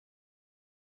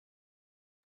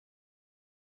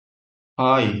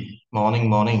Hi,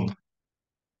 morning.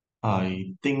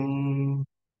 I think,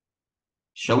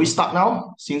 shall we start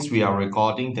now? Since we are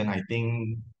recording, then I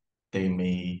think they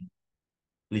may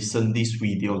listen this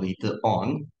video later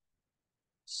on.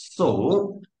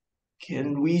 So,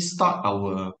 can we start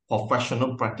our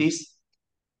professional practice?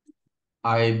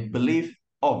 I believe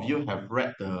all of you have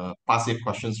read the passive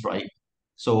questions, right?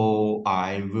 So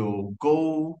I will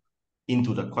go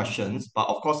into the questions. But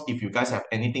of course, if you guys have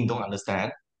anything don't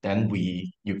understand, then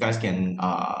you guys can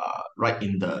write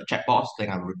in the chat box. Then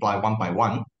I'll reply one by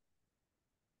one.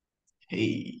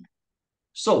 Hey,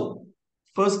 so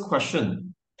first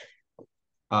question.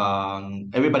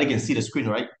 Everybody can see the screen,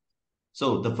 right?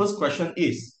 So the first question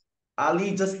is,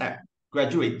 Ali just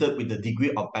graduated with the degree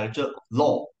of Bachelor of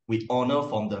Law with honor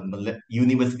from the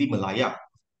University Malaya.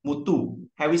 Mutu,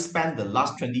 having spent the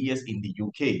last 20 years in the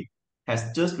UK,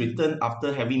 has just returned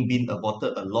after having been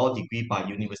awarded a law degree by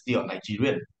University of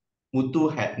Nigeria.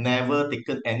 Mutu had never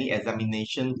taken any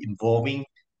examination involving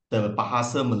the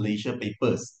Bahasa Malaysia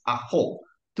papers. Ahok,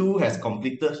 too, has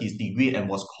completed his degree and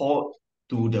was called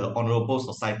to the Honourable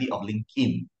Society of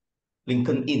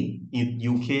Lincoln Inn in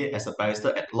UK as a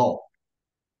barrister at law.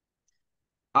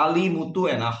 Ali, Mutu,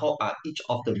 and Ahok are each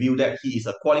of the view that he is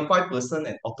a qualified person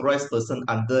and authorized person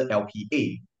under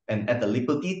LPA and at the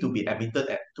liberty to be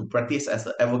admitted to practice as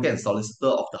an advocate and solicitor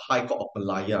of the High Court of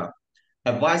Malaya.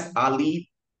 Advised Ali,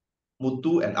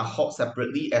 Mutu, and Ahok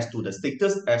separately as to the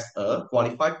status as a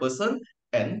qualified person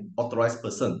and authorized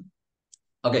person.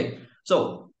 Okay,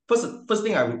 so first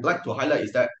thing I would like to highlight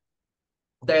is that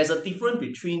there is a difference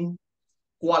between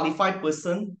qualified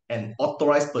person and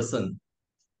authorized person.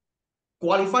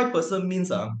 Qualified person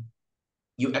means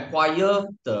you acquire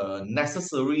the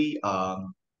necessary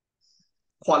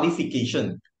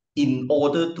qualification in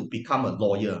order to become a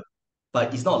lawyer.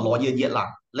 But it's not a lawyer yet lah.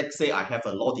 Let's say I have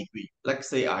a law degree. Let's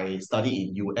say I study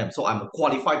in UM. So I'm a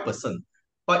qualified person.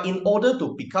 But in order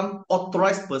to become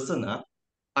authorized person,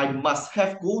 I must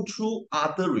have go through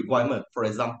other requirements. For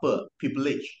example,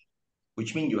 privilege,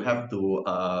 which means you have to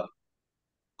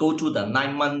go through the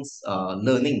 9 months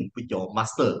learning with your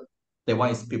master. That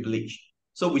one is privilege.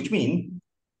 So which means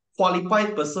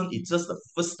qualified person is just the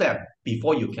first step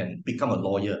before you can become a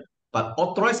lawyer. But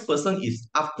authorized person is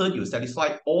after you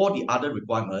satisfy all the other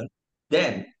requirements,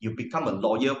 then you become a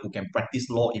lawyer who can practice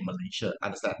law in Malaysia.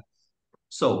 Understand?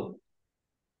 So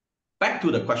back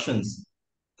to the questions.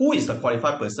 Who is the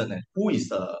qualified person and who is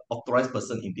the authorized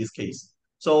person in this case?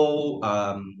 So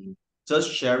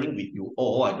just sharing with you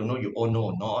all, I don't know you all know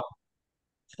or not,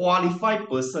 qualified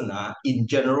person in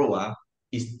general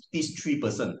is these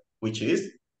three-person, which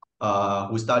is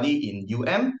who study in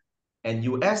UM and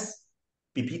US,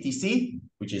 PPTC,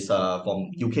 which is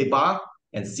from UK bar,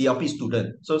 and CLP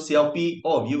student. So CLP,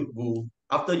 all of you who,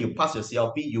 after you pass your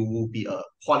CLP, you will be a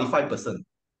qualified person,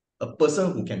 a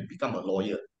person who can become a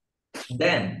lawyer.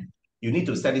 Then you need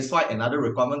to satisfy another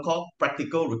requirement called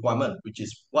practical requirement, which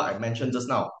is what I mentioned just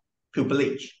now,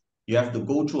 pupillage. You have to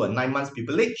go through a 9 months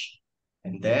pupillage.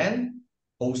 And then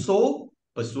also,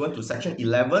 pursuant to Section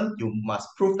 11, you must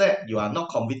prove that you are not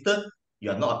convicted,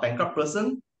 you are not a bankrupt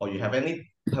person, or you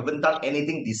haven't done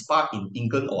anything disbarred in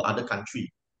England or other country.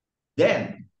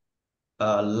 Then,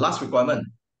 last requirement,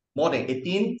 more than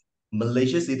 18,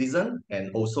 Malaysia citizen,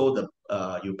 and also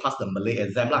you pass the Malay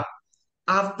exam lah.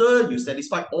 After you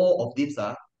satisfy all of these,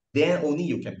 then only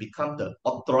you can become the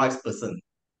authorized person.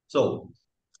 So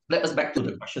let us back to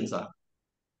the questions.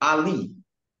 Ali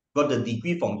got the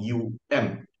degree from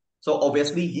UM. So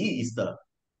obviously he is the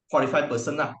qualified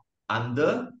person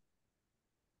under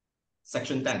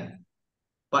Section 10.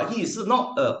 But he is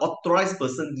not an authorized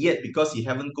person yet because he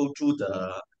haven't go through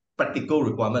the practical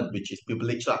requirement, which is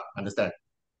privilege. Understand?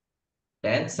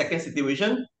 Then second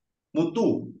situation,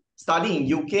 Mutu study in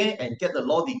UK and get the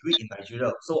law degree in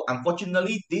Nigeria. So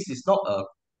unfortunately, this is not a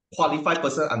qualified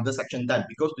person under Section 10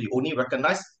 because we only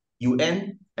recognize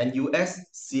UN and US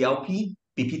CLP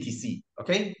PPTC.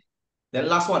 Okay. Then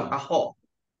last one, Ahok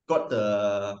got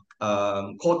the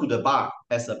call to the bar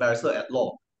as a barrister at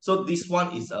law. So this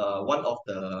one is one of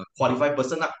the qualified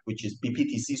person, which is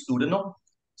PPTC student.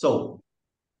 So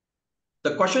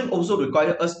the question also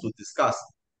requires us to discuss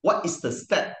what is the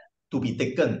step to be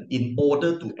taken in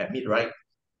order to admit, right?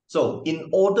 So in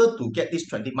order to get these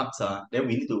 20 marks, then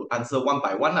we need to answer one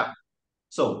by one.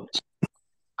 So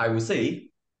I will say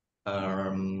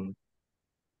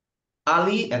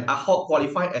Ali and Ahok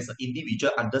qualify as an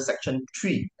individual under Section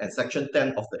 3 and Section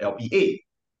 10 of the LPA.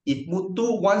 If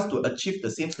Mutu wants to achieve the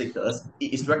same status,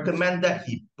 it is recommended that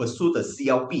he pursue the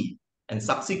CLP and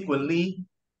subsequently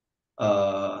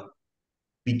uh,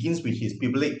 begins with his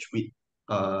privilege with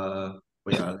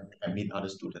We are admit other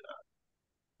student.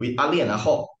 With Ali and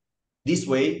Ahok, this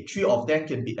way, three of them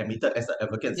can be admitted as an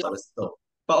advocate and solicitor.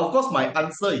 But of course, my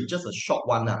answer is just a short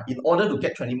one. In order to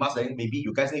get 20 marks, then maybe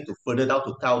you guys need to further down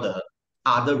to tell the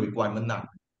other requirement,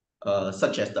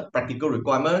 such as the practical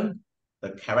requirement,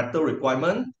 the character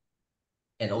requirement,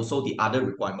 and also the other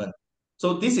requirement.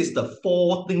 So this is the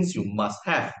four things you must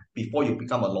have before you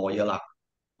become a lawyer.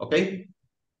 Okay?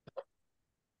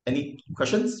 Any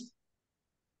questions?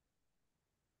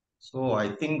 So I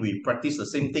think we practice the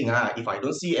same thing. If I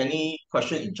don't see any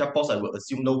question in chat box, I will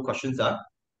assume no questions.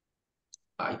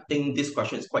 I think this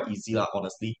question is quite easy,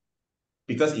 honestly.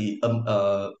 Because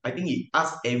I think it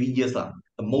asks every year,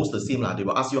 most the same. They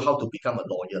will ask you how to become a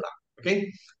lawyer.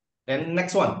 Okay? And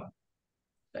next one.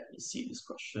 Let me see this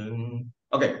question.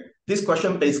 Okay, this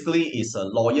question basically is a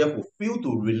lawyer who failed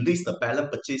to release the balance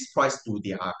purchase price to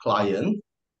their client.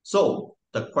 So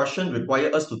the question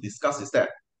requires us to discuss is that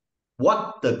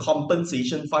what the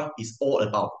compensation fund is all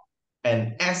about,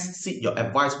 and seek your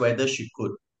advice whether she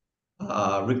could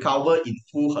recover in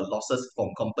full her losses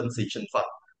from compensation fund.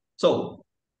 So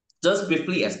just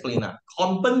briefly explain,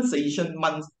 compensation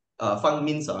fund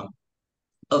means a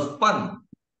fund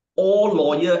all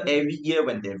lawyer every year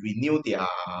when they renew their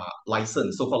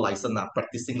license, so-called license,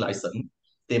 practicing license,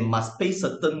 they must pay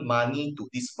certain money to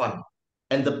this fund.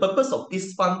 And the purpose of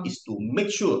this fund is to make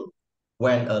sure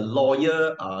when a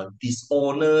lawyer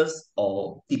dishonors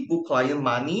or tipu client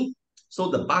money, so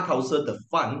the bar council, the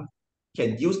fund,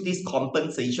 can use this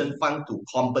compensation fund to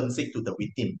compensate to the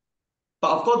victim.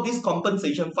 But of course, this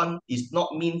compensation fund is not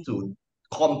meant to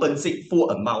compensate full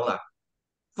amount.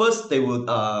 First, they would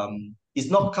it's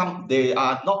not come, they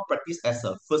are not practiced as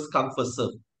a first come, first serve.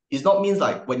 It's not means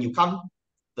like when you come,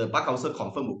 the bar council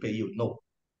confirm will pay you. No.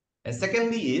 And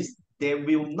secondly is they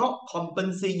will not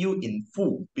compensate you in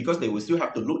full because they will still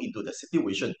have to look into the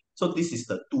situation. So this is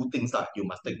the two things that you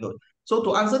must take note. So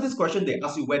to answer this question, they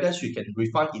ask you whether she can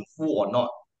refund in full or not.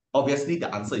 Obviously,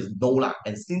 the answer is no lah.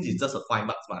 And since it's just a 5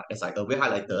 marks, as I already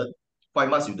highlighted, 5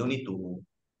 marks you don't need to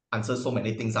answer so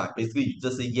many things. Basically, you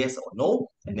just say yes or no,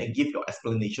 and then give your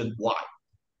explanation why.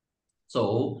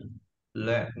 So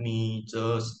let me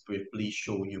just briefly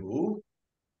show you.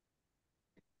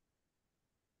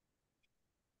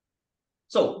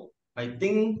 So I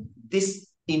think this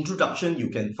introduction you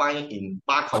can find in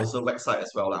Bar Council website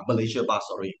as well, Malaysia Bar,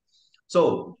 sorry.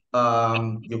 So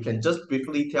you can just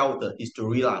briefly tell the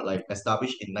history, like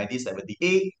established in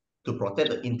 1978 to protect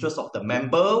the interest of the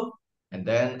member, and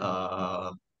then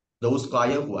those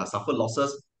clients who have suffered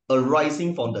losses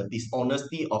arising from the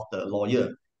dishonesty of the lawyer.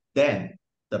 Then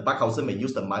the Bar Council may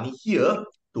use the money here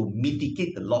to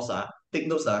mitigate the loss. Take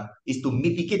notes, is to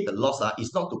mitigate the loss.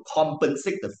 It's not to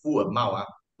compensate the full amount.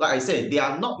 Like I said, they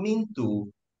are not meant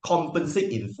to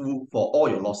compensate in full for all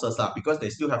your losses because they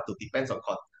still have to depend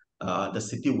on the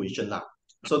situation.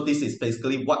 So this is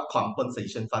basically what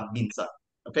compensation fund means.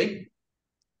 Okay?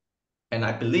 And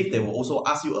I believe they will also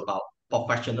ask you about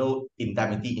professional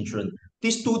indemnity insurance.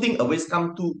 These two things always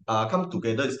come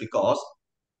together is because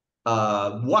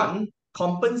one,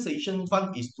 compensation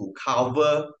fund is to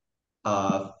cover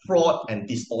fraud and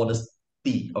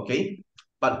dishonesty, okay?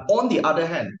 But on the other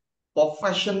hand,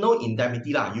 professional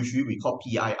indemnity, usually we call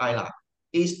PII,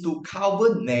 is to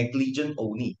cover negligence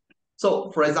only.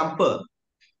 So, for example,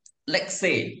 let's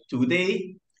say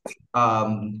today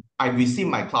I receive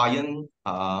my client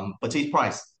purchase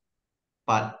price,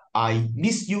 but I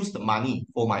misuse the money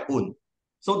for my own.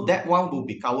 So that one will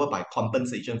be covered by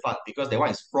compensation fund because that one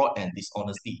is fraud and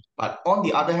dishonesty. But on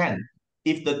the other hand,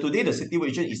 if today the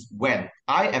situation is when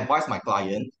I advise my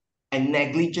client and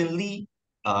negligently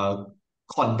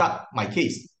conduct my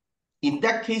case, in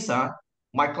that case,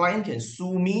 my client can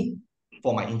sue me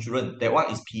for my insurance. That one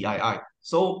is PII.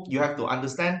 So you have to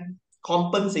understand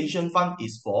compensation fund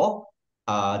is for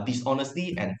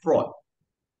dishonesty and fraud.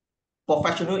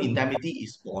 Professional indemnity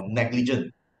is for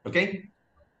negligence. Okay,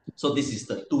 so this is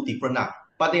the two different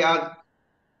but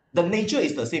the nature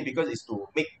is the same because it's to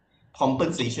make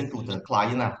compensation to the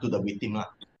client to the victim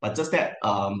but just that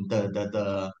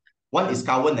the one is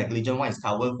covered negligent, one is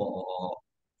covered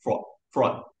for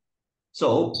fraud.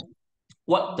 So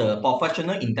what the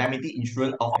professional indemnity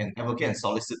insurance of an advocate and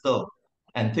solicitor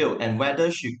entail, and whether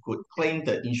she could claim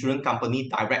the insurance company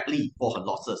directly for her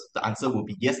losses. The answer will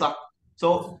be yes.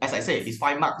 So as I said, it's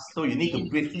 5 marks. So you need to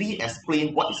briefly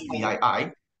explain what is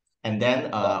PII, and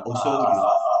then also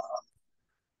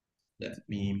you let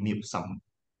me mute some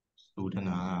student.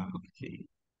 Okay.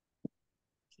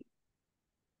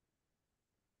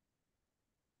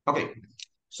 Okay.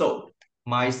 So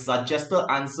my suggested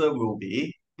answer will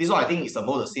be this one. I think is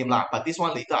about the same but this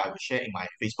one later I will share in my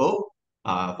Facebook.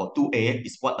 For 2A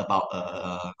is what about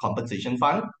compensation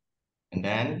fund, and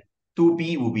then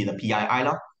 2B will be the PII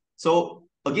lah. So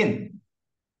again,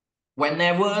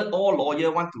 whenever all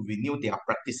lawyer want to renew their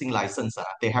practicing license,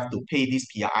 they have to pay this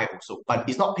PII also. But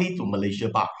it's not paid to Malaysia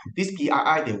Bar. This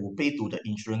PII, they will pay to the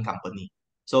insurance company.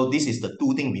 So this is the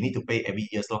two things we need to pay every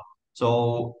year.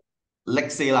 So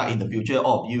let's say in the future,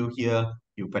 all of you here,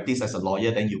 you practice as a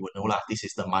lawyer, then you will know this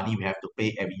is the money we have to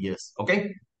pay every year. Okay?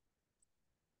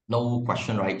 No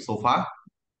question, right, so far?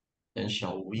 Then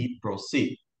shall we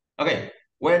proceed? Okay,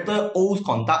 whether O's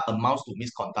conduct amounts to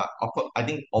misconduct. Of course, I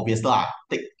think obvious lah.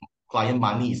 Take client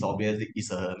money is obviously is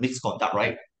a misconduct,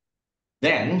 right?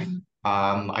 Then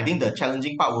I think the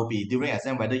challenging part will be during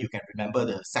exam whether you can remember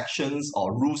the sections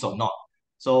or rules or not.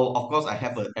 So of course I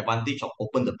have an advantage of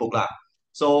open the book lah.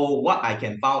 So what I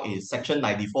can found is section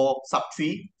 94 sub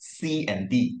 3 C and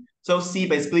D. So C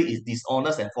basically is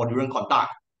dishonest and fraudulent conduct,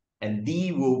 and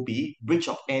D will be breach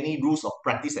of any rules of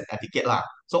practice and etiquette lah.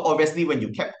 So obviously when you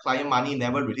kept client money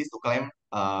never release to client,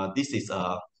 this is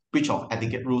a breach of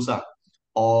etiquette rules lah.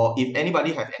 Or if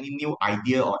anybody have any new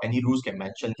idea or any rules can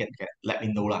mention, can let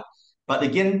me know lah. But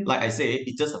again, like I say,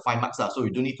 it's just a 5 marks lah, so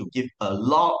you don't need to give a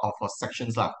lot of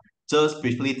sections lah. Just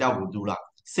briefly tell will do lah.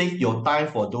 Save your time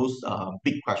for those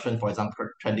big questions, for example,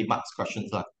 20 marks questions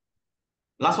lah.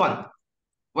 Last one,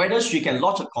 whether she can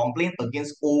lodge a complaint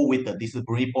against O with the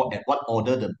disciplinary board and what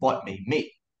order the board may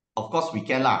make. Of course, we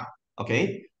can lah.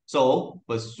 Okay, so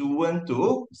pursuant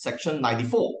to section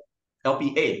 94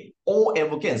 LPA, all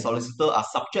advocate and solicitor are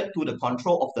subject to the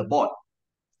control of the board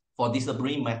for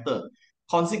disciplinary matter.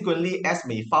 Consequently, S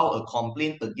may file a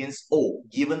complaint against O,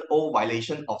 given O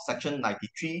violation of section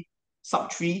 93,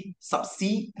 sub 3, sub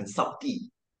C, and sub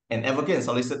D. An advocate and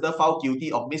solicitor found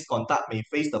guilty of misconduct may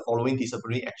face the following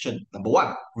disciplinary action. Number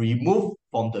 1, remove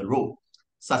from the role.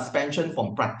 Suspension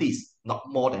from practice, not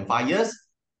more than 5 years.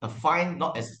 A fine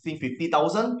not exceeding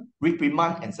 50,000,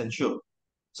 reprimand and censure.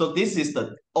 So this is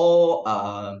the all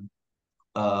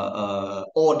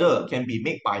order can be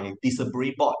made by a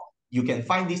disciplinary board. You can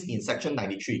find this in section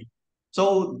 93.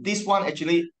 So this one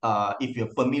actually, if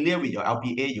you're familiar with your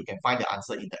LPA, you can find the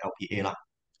answer in the LPA lah.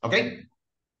 Okay?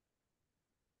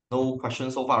 No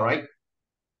questions so far, right?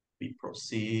 We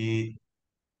proceed.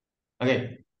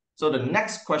 Okay, so the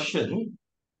next question,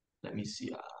 let me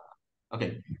see.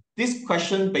 Okay, this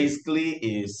question basically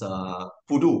is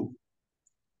Fudu,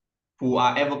 who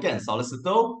are advocate and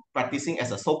solicitor practicing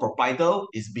as a sole proprietor,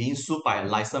 is being sued by a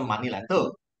licensed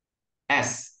moneylender.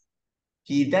 S.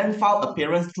 He then filed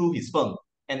appearance through his firm.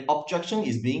 An objection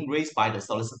is being raised by the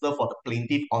solicitor for the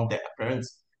plaintiff on that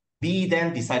appearance. B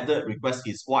then decided to request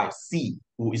his wife, C,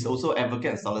 who is also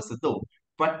advocate and solicitor,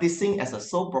 practicing as a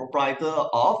sole proprietor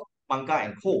of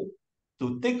Panga & Co.,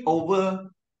 to take over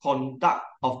conduct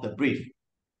of the brief.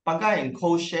 Panga &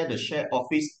 Co. share the shared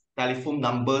office telephone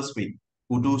numbers with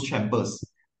Udu's chambers.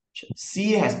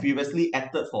 C has previously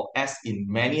acted for S in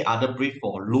many other briefs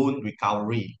for loan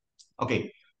recovery.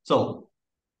 Okay, so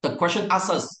the question asks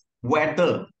us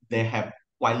whether they have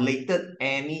violated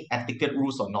any etiquette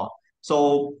rules or not.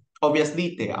 So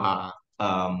obviously they are,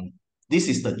 this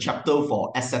is the chapter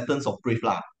for acceptance of brief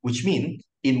lah, which means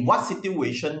in what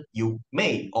situation you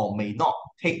may or may not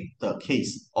take the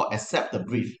case or accept the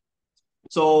brief.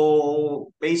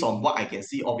 So based on what I can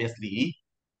see, obviously,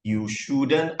 you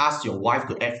shouldn't ask your wife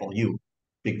to act for you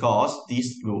because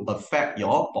this will affect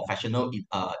your professional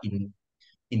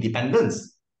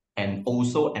independence and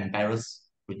also embarrass,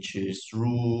 which is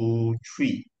rule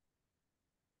 3.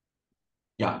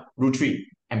 Yeah, rule 3,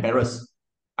 embarrass.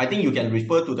 I think you can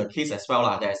refer to the case as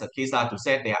well. There's a case to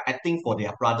say they are acting for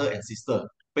their brother and sister.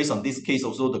 Based on this case,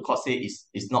 also the court say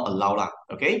is not allowed.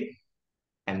 Okay?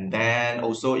 And then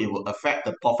also it will affect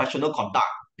the professional conduct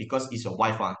because it's your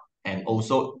wife and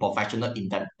also professional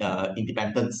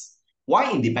independence.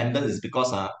 Why independence is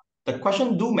because the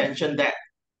question do mention that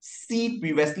C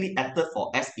previously acted for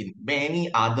S in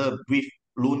many other brief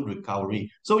loan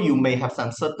recovery. So you may have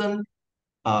some certain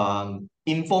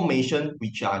information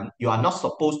which you are not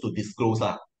supposed to disclose.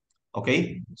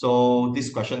 Okay, so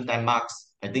this question 10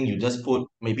 marks. I think you just put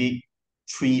maybe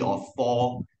 3 or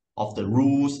 4 of the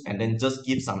rules and then just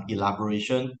give some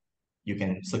elaboration. You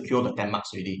can secure the 10 marks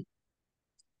already.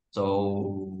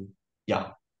 So yeah,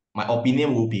 my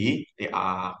opinion will be their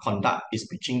conduct is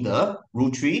breaching the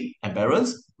rule 3,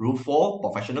 embarrass, rule 4,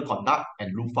 professional conduct,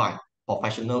 and rule 5,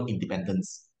 professional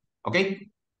independence. Okay,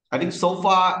 I think so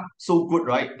far so good,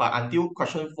 right? But until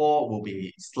question 4 will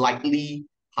be slightly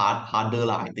harder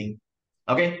lah, I think.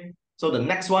 Okay, so the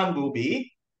next one will be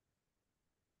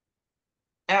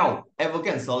L,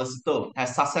 advocate and solicitor,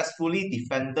 has successfully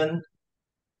defended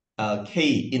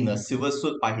K in a silver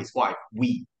suit by his wife,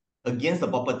 we, against the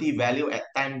property value at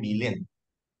 10 million.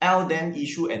 L then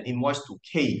issued an invoice to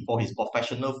K for his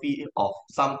professional fee of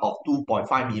sum of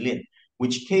 2.5 million,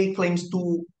 which K claims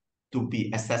to be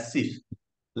excessive,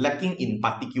 lacking in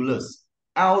particulars.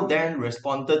 L then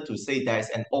responded to say there is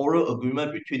an oral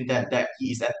agreement between them that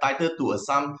he is entitled to a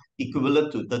sum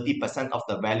equivalent to 30% of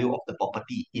the value of the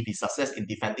property if he succeeds in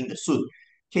defending the suit.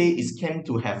 K is claimed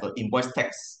to have an invoice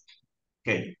tax.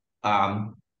 Okay,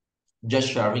 just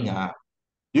sharing. Do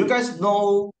you guys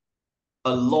know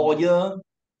a lawyer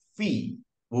fee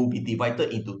will be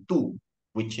divided into two,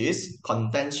 which is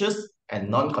contentious and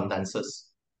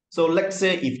non-contentious. So let's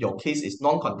say if your case is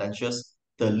non-contentious,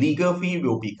 the legal fee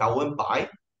will be governed by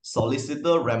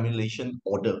solicitor remuneration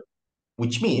order,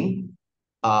 which means,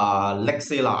 let's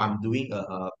say I'm doing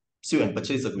a sale and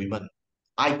purchase agreement.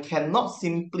 I cannot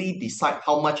simply decide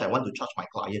how much I want to charge my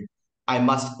client. I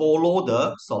must follow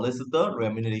the solicitor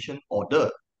remuneration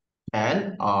order.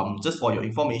 And just for your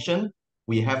information,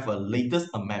 we have a latest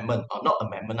amendment, or not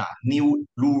amendment, new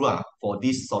rule for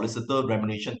this solicitor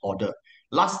remuneration order.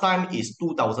 Last time is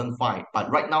 2005,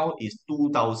 but right now is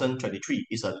 2023.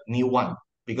 It's a new one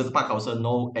because the Park Council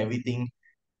know everything,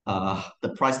 the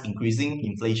price increasing,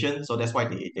 inflation, so that's why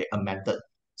they amended.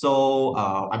 So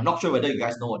I'm not sure whether you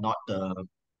guys know or not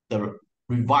the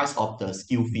revise of the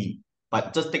skill fee,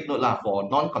 but just take note for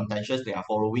non-contentious, they are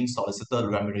following solicitor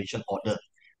remuneration order.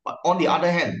 But on the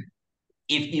other hand,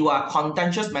 if you are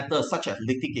contentious matters such as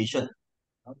litigation,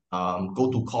 go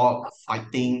to court,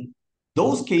 fighting,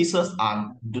 those cases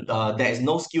are there is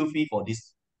no skill fee for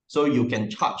this. So you can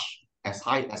charge as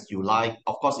high as you like.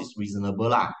 Of course, it's reasonable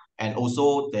lah. And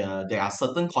also there are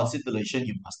certain considerations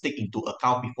you must take into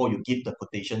account before you give the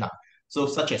quotation. So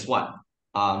such as what?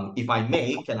 If I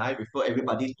may, can I refer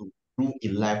everybody to Rule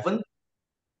 11?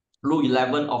 Rule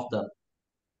 11 of the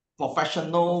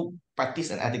Professional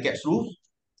Practice and Etiquette Rules.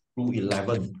 Rule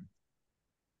 11.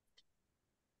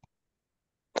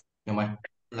 Never mind.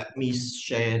 Let me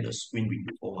share the screen with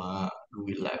you for Rule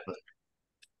 11.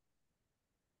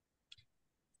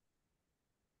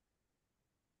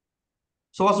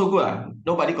 So what's so good?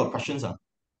 Nobody got questions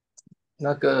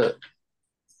那个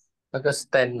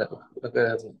stand 的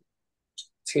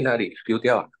去哪里丢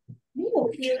掉啊？没有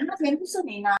丢，那天不是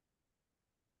你拿。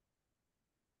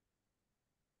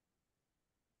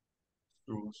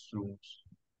Rules.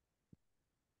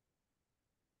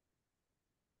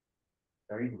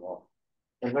 Very well.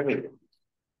 Rule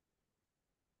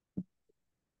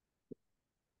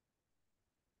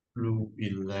Rule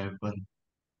 11.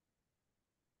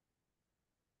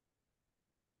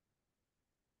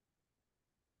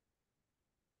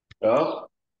 Oh,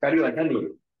 tadi wantan ni.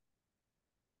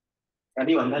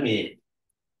 Tadi wantan ni.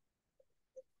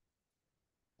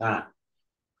 Ah,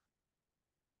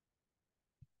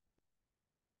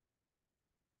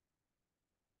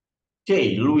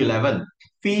 Okay, Rule 11.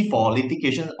 Fee for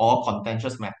litigation or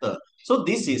contentious matter. So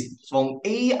this is from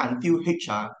A until H.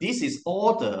 This is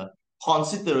all the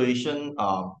consideration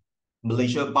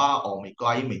Malaysia Bar or my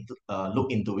client may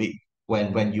look into it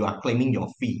when you are claiming your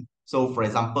fee. So for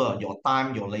example, your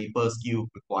time, your labor, skill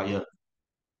required.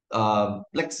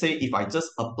 Let's say if I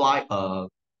just apply a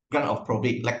grant of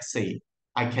probate, let's say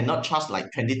I cannot charge like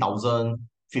 20,000,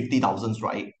 50,000,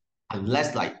 right?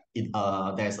 Unless like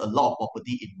there's a lot of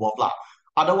property involved lah.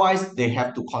 Otherwise, they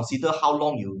have to consider how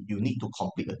long you need to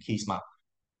complete a case ma.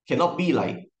 Cannot be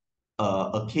like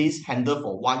a case handled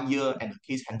for 1 year and a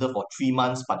case handled for 3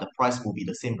 months, but the price will be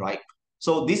the same, right?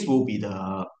 So this will be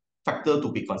the factor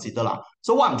to be considered lah.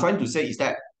 So what I'm trying to say is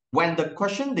that when the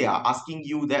question they are asking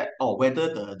you that or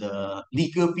whether the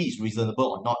legal fee is reasonable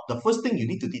or not, the first thing you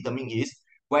need to determine is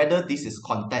whether this is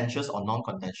contentious or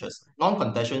non-contentious.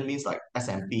 Non-contentious means like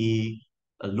SMP,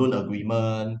 a loan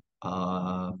agreement,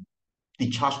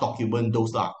 discharge document,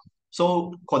 those lah.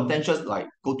 So contentious like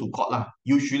go to court lah.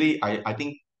 Usually I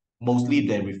think mostly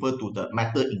they refer to the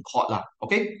matter in court lah.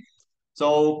 Okay.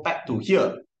 So back to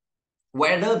here.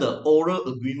 Whether the oral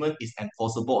agreement is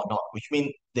enforceable or not, which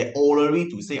means they orally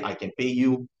to say I can pay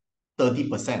you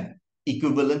 30%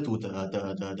 equivalent to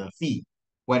the fee,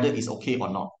 whether it's okay or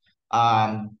not.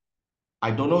 I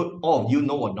don't know all of you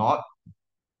know or not.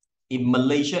 In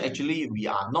Malaysia, actually, we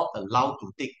are not allowed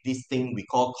to take this thing we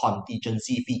call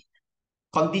contingency fee.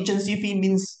 Contingency fee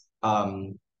means,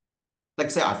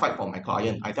 let's say I fight for my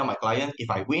client. I tell my client,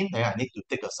 if I win, then I need to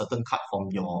take a certain cut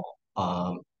from your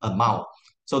amount.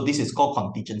 So this is called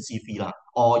contingency fee lah.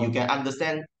 Or you can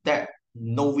understand that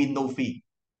no win, no fee.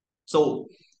 So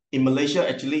in Malaysia,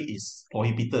 actually is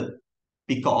prohibited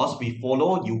because we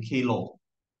follow UK law.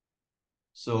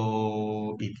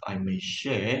 So if I may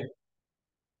share,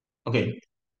 Okay.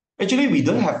 Actually, we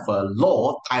don't have a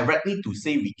law directly to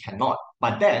say we cannot.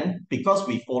 But then, because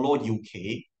we follow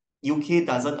UK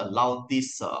doesn't allow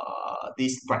this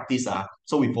practice.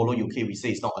 So we follow UK, we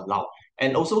say it's not allowed.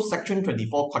 And also Section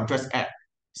 24 Contracts Act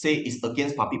say it's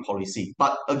against public policy.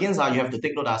 But again, you have to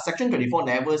take note that Section 24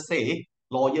 never say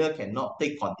lawyer cannot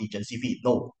take contingency fee.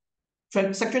 No.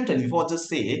 Section 24 just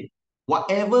say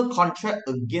whatever contract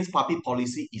against public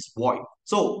policy is void.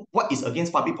 So what is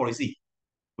against public policy?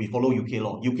 We follow UK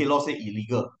law. UK law say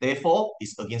illegal. Therefore,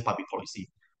 it's against public policy.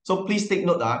 So please take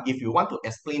note, if you want to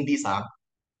explain this,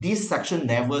 this section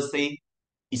never say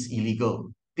it's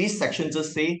illegal. This section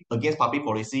just say against public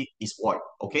policy is void.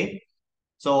 Okay?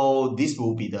 So this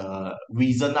will be the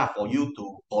reason for you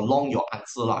to prolong your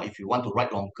answer if you want to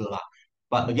write longer.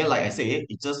 But again, like I say,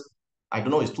 it's just, I don't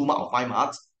know, it's 2 marks or 5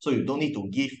 marks. So you don't need to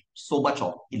give so much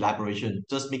of elaboration.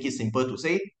 Just make it simple to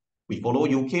say, we follow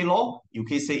UK law.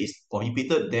 UK say it's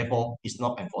prohibited, therefore it's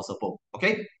not enforceable.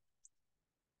 Okay?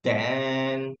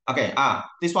 Then, okay,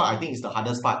 this one I think is the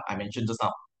hardest part I mentioned just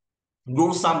now.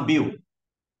 Gross sum bill.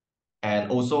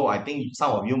 And also, I think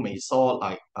some of you may saw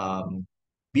like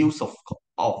bills of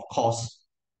cost.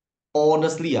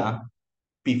 Honestly,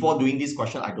 before doing this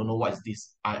question, I don't know what is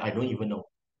this. I don't even know.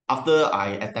 After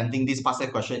I attending this past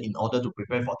year question in order to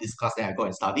prepare for this class, then I go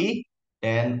and study.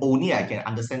 Then only I can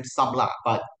understand some lah.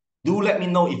 But do let me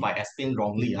know if I explain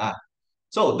wrongly.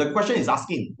 So the question is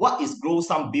asking, what is gross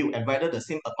sum bill and whether the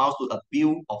same amounts to a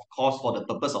bill of cost for the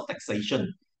purpose of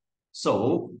taxation?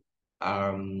 So,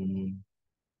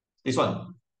 this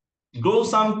one,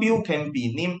 gross sum bill can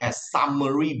be named as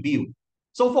summary bill.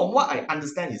 So from what I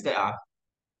understand is that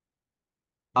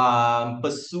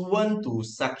pursuant to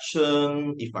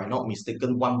section, if I'm not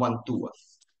mistaken, 112.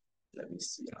 Let me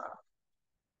see.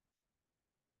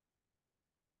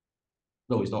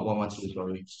 No, it's not 112,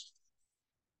 sorry.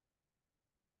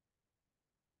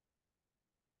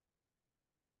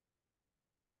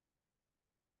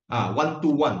 Ah,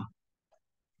 121.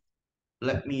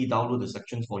 Let me download the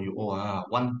sections for you.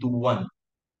 121.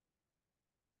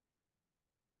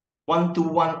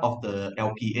 121 of the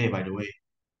LPA, by the way.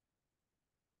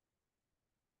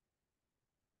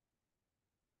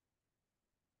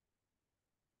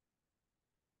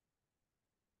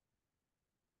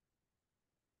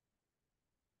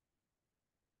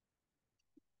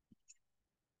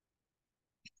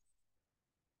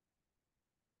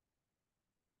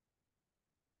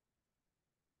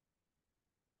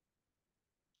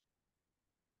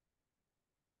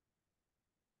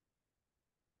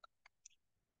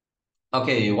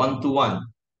 Okay, 121.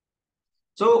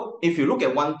 So if you look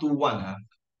at 121,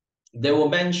 they will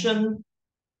mention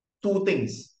three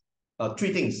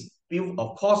things: bill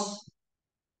of cost,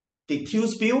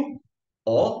 details bill,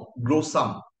 or gross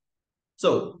sum.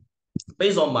 So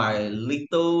based on my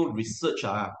little research,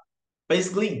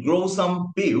 basically gross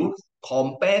sum bill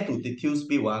compared to details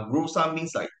bill, gross sum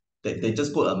means like they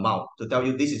just put amount to tell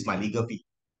you this is my legal fee.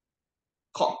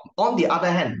 On the other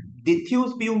hand,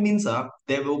 details bill means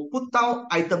they will put down,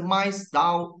 itemize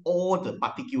down all the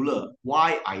particular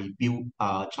why I bill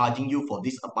charging you for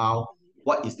this amount,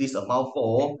 what is this amount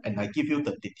for, and I give you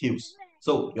the details.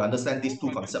 So you understand these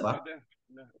two concepts.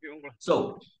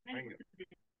 So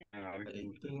I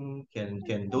think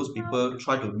can those people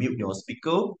try to mute your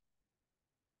speaker?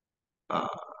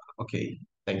 Okay,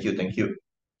 thank you.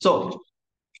 So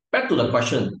back to the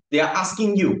question, they are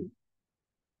asking you,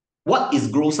 what is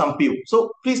gross sum bill?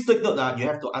 So please take note that you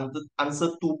have to answer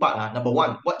two parts. Number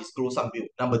one, what is gross sum bill?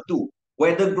 Number two,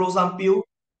 whether gross sum bill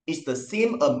is the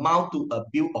same amount to a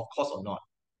bill of cost or not.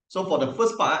 So for the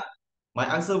first part,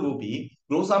 my answer will be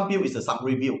gross sum bill is a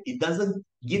summary bill. It doesn't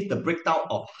give the breakdown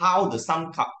of how the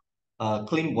sum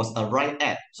claim was arrived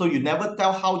at. So you never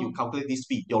tell how you calculate this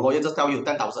fee. Your lawyer just tell you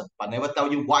 10,000, but never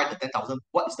tell you why the 10,000,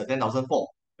 what is the 10,000 for.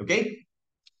 Okay?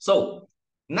 So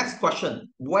next question,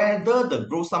 whether the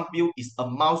gross sum bill is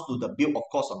amounts to the bill of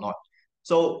cost or not.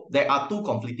 So there are two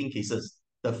conflicting cases.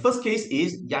 The first case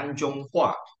is Yao Zhou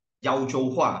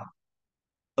Hua.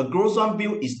 A gross sum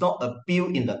bill is not a bill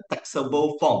in the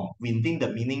taxable form within the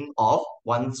meaning of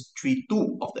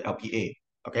 132 of the LPA.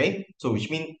 Okay, so which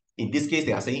means in this case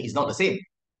they are saying it's not the same.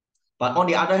 But on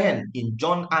the other hand, in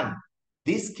John An,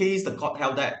 this case the court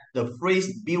held that the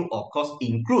phrase bill of cost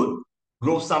include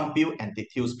gross sum bill and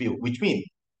details bill, which means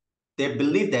they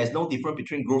believe there is no difference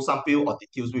between gross sum bill or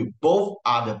details bill. Both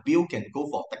are the bill can go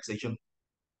for taxation.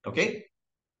 Okay?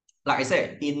 Like I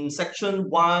said, in section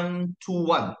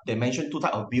 121, they mentioned two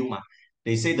types of bill.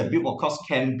 They say the bill of cost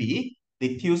can be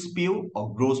details bill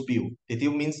or gross bill.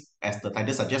 Detail means, as the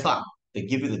title suggests, they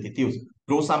give you the details.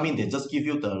 Gross sum means they just give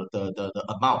you the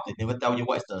amount. They never tell you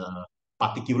what is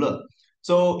particular.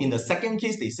 So in the second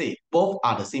case, they say both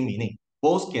are the same meaning.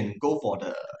 Both can go for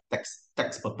the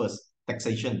tax purpose,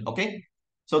 taxation. Okay.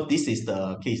 So this is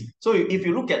the case. So if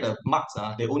you look at the marks,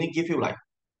 they only give you like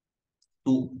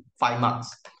 5 marks.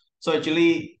 So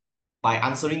actually, by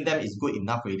answering them is good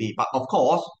enough already. But of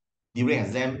course, during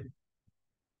exam,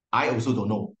 I also don't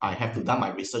know. I have to done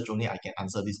my research only. I can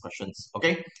answer these questions.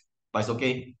 Okay, but it's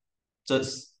okay.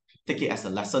 Just take it as a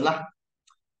lesson lah.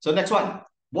 So next one,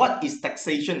 what is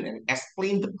taxation and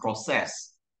explain the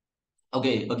process?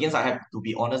 Okay, again, I have to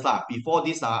be honest lah. Before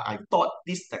this, I thought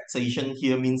this taxation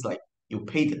here means like you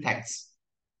pay the tax.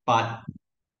 But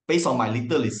based on my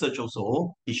little research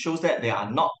also, it shows that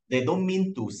they don't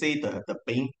mean to say the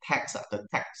paying tax, the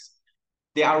tax.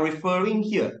 They are referring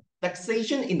here,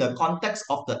 taxation in the context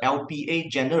of the LPA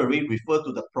generally refer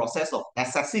to the process of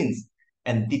assessing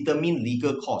and determine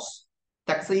legal costs.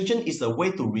 Taxation is a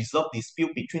way to resolve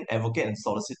dispute between advocate and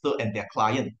solicitor and their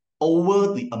client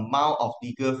over the amount of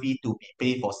legal fee to be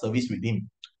paid for service redeemed.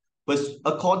 But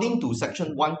according to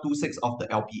Section 126 of the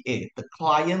LPA, the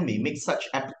client may make such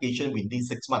application within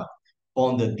 6 months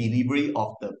from the delivery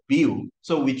of the bill.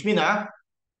 So which means,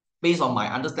 based on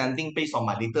my understanding, based on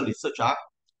my little research,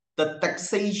 the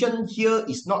taxation here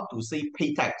is not to say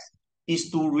pay tax, is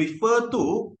to refer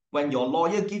to when your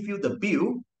lawyer give you the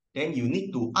bill, then you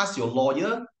need to ask your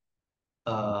lawyer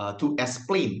to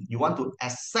explain. You want to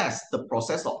assess the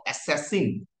process of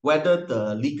assessing whether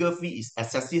the legal fee is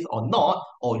excessive or not,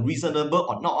 or reasonable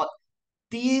or not.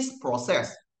 This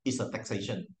process is a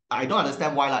taxation. I don't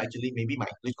understand why actually maybe my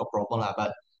English got problem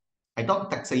but I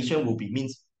thought taxation will be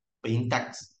means paying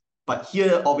tax. But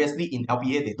here obviously in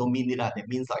LPA they don't mean it that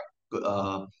means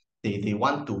like they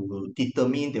want to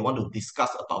determine, they want to discuss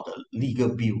about the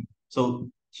legal bill. So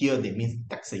here they mean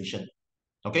taxation.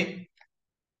 Okay.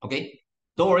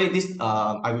 Don't worry, this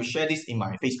I will share this in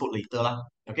my Facebook later lah.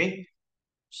 Okay.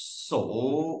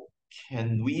 So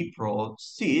can we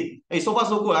proceed? Hey, so far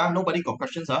so good. Nobody got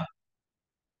questions.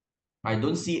 I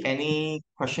don't see any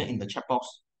question in the chat box.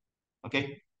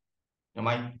 Okay. Never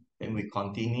mind. Then we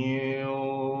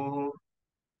continue.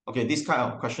 Okay, this kind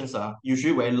of questions are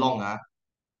usually very long.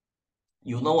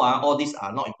 All these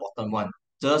are not important one.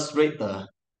 Just read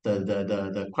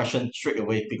the question straight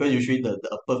away, because usually the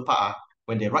above part,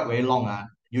 when they write very long,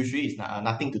 usually it's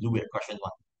nothing to do with the question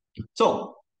one.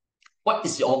 So, what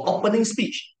is your opening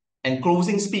speech and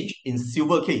closing speech in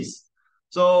silver case?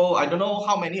 So I don't know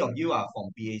how many of you are from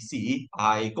BAC.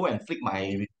 I go and flick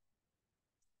my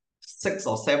 6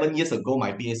 or 7 years ago,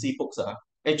 my BAC books.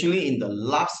 Actually, in the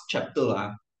last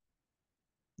chapter,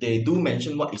 they do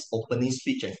mention what is opening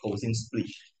speech and closing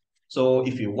speech. So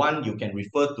if you want, you can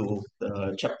refer to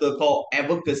the chapter called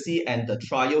Advocacy and the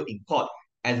Trial in Court,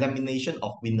 Examination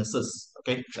of Witnesses.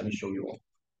 Okay, let me show you all.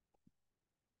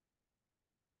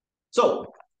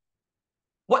 So,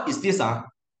 what is this?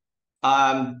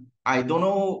 I don't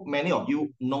know many of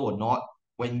you know or not.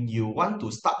 When you want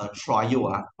to start a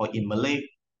trial, or in Malay,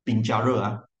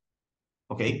 pinjara,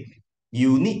 okay,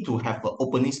 you need to have an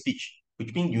opening speech,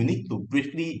 which means you need to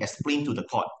briefly explain to the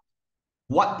court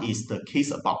what is the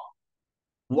case about,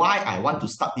 why I want to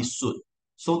start this suit,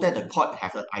 so that the court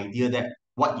have an idea that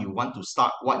what you want to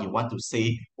start, what you want to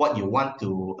say, what you want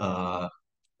to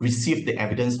receive the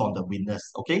evidence from the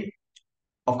witness. Okay.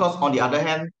 Of course, on the other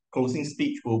hand, closing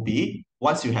speech will be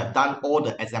once you have done all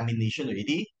the examination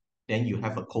already, then you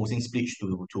have a closing speech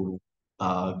to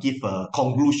give a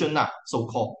conclusion,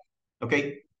 so-called.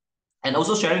 Okay. And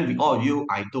also sharing with all of you,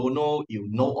 I don't know you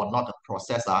know or not the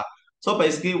process. So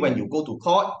basically, when you go to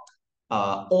court,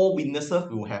 all witnesses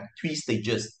will have 3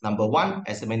 stages. Number 1,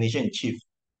 examination in chief,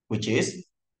 which is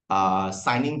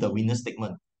signing the witness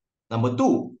statement. Number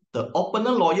 2, the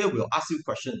opponent lawyer will ask you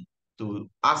question to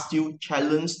ask you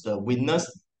challenge the witness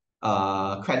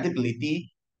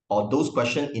credibility or those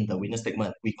questions in the witness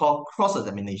statement. We call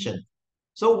cross-examination.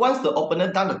 So once the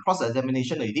opponent done the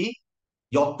cross-examination already,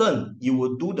 your turn, you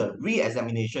will do the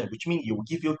re-examination, which means you will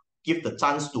give the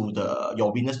chance to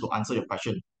your witness to answer your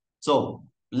question. So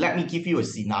let me give you a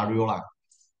scenario.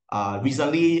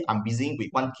 Recently, I'm busy with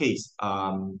one case.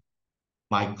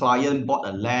 My client bought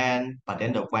a land, but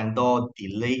then the vendor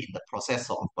delayed in the process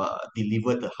of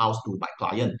deliver the house to my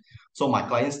client. So my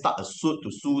client start a suit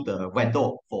to sue the vendor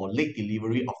for late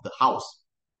delivery of the house.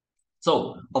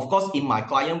 So, of course, in my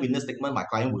client witness statement, my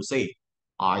client will say,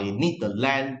 I need the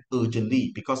land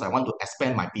urgently because I want to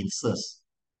expand my business.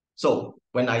 So,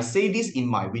 when I say this in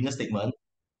my witness statement,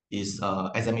 is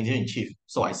examination in chief.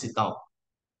 So, I sit down.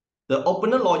 The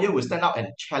opponent lawyer will stand up and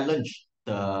challenge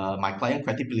my client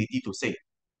credibility to say,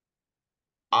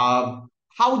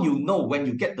 how you know when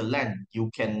you get the land,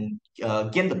 you can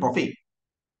gain the profit?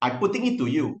 I'm putting it to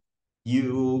you.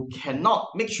 You cannot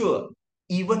make sure,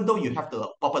 even though you have the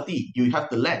property, you have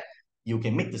the land, you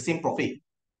can make the same profit.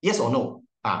 Yes or no?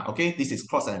 Okay, this is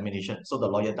cross-examination. So the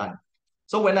lawyer done.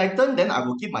 So when I turn, then I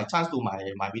will give my chance to my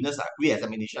witness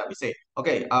re-examination. I will say,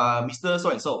 okay, Mr. So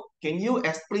and so, can you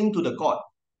explain to the court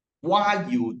why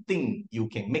you think you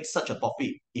can make such a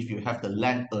profit if you have the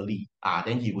land early?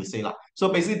 Then he will say lah. So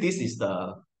basically, this is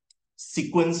the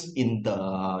sequence in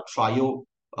the trial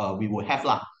we will have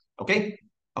lah. Okay.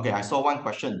 Okay. I saw one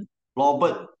question.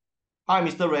 Robert, hi,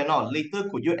 Mr. Reno. Later,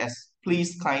 could you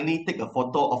please kindly take a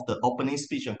photo of the opening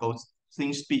speech and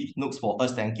closing speech notes for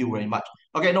us? Thank you very much.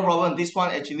 Okay, no problem. This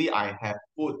one actually I have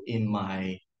put in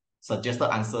my suggested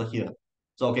answer here.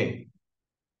 So okay,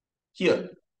 here.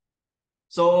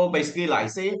 So basically, like I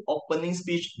say, opening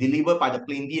speech delivered by the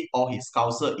plaintiff or his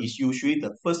counsel is usually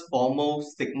the first formal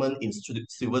statement in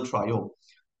civil trial.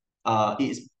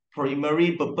 Its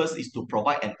primary purpose is to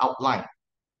provide an outline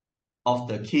of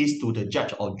the case to the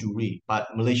judge or jury.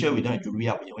 But Malaysia, we don't have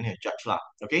jury, we only have judge lah.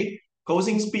 Okay.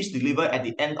 Closing speech delivered at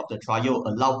the end of the trial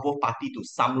allow both parties to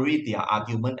summarize their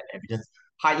argument and evidence,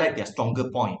 highlight their stronger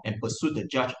point, and pursue the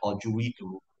judge or jury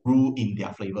to rule in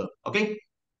their favor. Okay.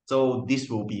 So this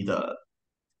will be the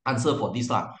answer for this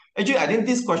lah. Actually, I think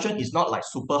this question is not like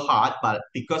super hard, but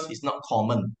because it's not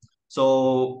common.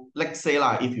 So let's say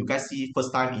lah, if you guys see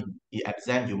first time in the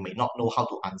exam, you may not know how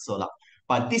to answer lah.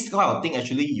 But this kind of thing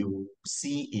actually you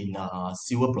see in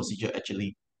civil procedure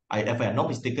actually. If I'm not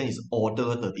mistaken, is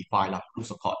order 35 lah, rules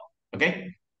of court.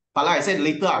 Okay. But like I said,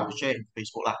 later I will share in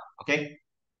Facebook lah. Okay.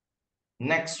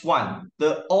 Next one,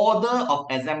 the order of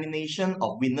examination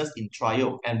of witness in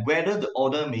trial and whether the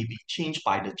order may be changed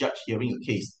by the judge hearing a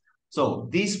case. So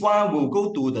this one will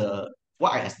go to the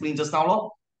what I explained just now.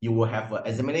 Lor. You will have an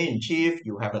examination in chief,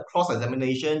 you have a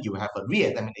cross-examination, you have a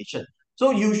re-examination.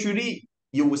 So usually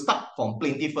you will start from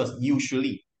plaintiff first,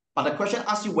 usually. But the question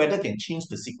asks you whether can change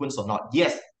the sequence or not.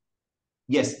 Yes,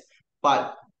 yes.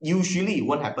 But usually it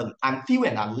won't happen until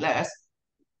and unless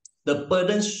the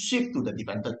burden shift to the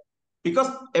defendant.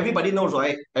 Because everybody knows,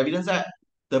 right? Evidence that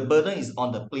the burden is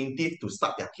on the plaintiff to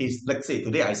start their case. Let's say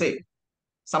today I say,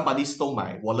 somebody stole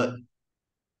my wallet.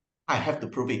 I have to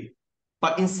prove it.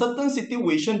 But in certain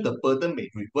situations, the burden may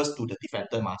reverse to the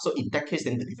defendant. So in that case,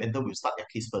 then the defendant will start their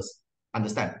case first.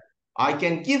 Understand? I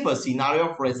can give a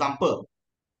scenario, for example,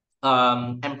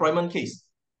 employment case.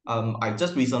 I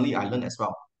just recently I learned as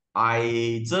well.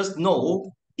 I just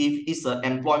know if it's an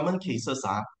employment cases,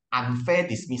 unfair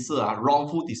dismissal,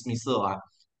 wrongful dismissal,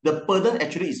 the burden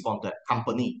actually is from the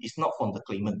company. It's not from the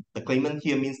claimant. The claimant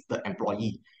here means the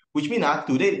employee, which means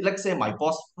today, let's say my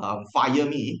boss fire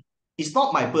me. It's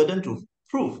not my burden to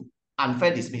prove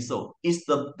unfair dismissal. It's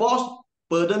the boss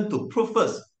burden to prove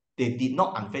first they did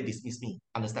not unfair dismiss me.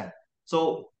 Understand?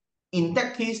 So in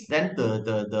that case, then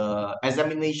the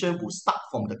examination will start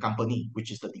from the company,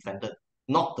 which is the defendant,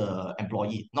 not the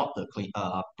employee, not the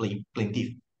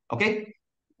plaintiff. Okay?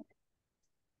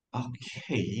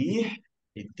 Okay.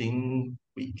 I think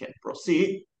we can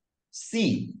proceed.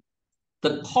 C.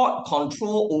 The court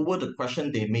control over the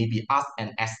question they may be asked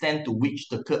and extent to which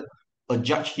a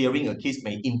judge hearing a case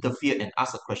may interfere and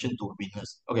ask a question to a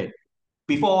witness. Okay.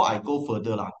 Before I go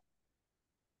further,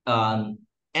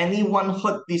 anyone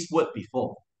heard this word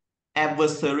before?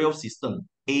 Adversarial system.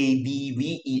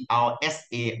 ADVERSARIAL.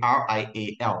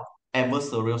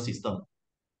 Adversarial system.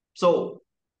 So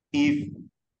if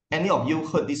any of you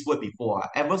heard this word before,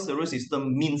 adversarial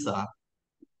system means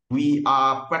we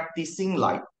are practicing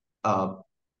like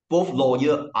both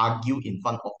lawyer argue in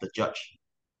front of the judge.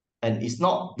 And it's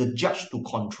not the judge to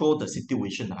control the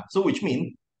situation. So which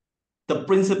means the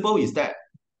principle is that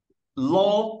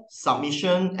law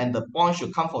submission and the point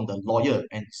should come from the lawyer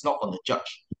and it's not from the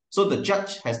judge. So the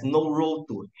judge has no role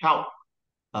to help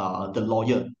the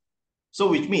lawyer. So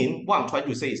which means what I'm trying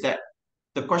to say is that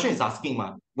the question is asking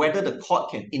whether the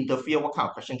court can interfere, what kind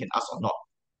of question can ask or not.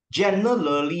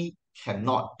 Generally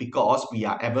cannot because we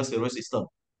are adversarial system.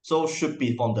 So should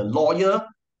be from the lawyer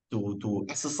to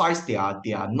exercise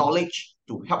their knowledge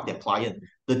to help their client.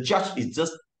 The judge is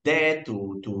just there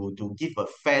to give a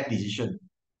fair decision.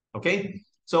 Okay,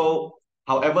 so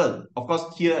however, of course,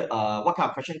 here what kind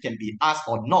of question can be asked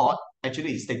or not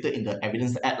actually is stated in the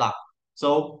Evidence Act lah.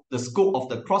 So the scope of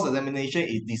the cross-examination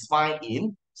is defined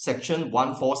in Section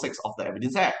 146 of the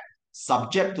Evidence Act,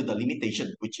 subject to the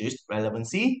limitation, which is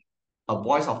relevancy,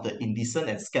 avoidance of the indecent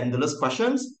and scandalous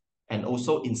questions, and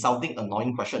also insulting,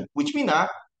 annoying question. Which means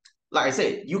like I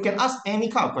said, you can ask any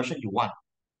kind of question you want.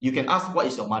 You can ask what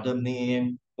is your mother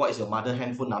name, what is your mother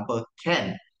handphone number,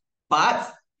 can,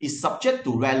 but is subject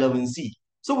to relevancy.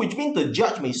 So which means the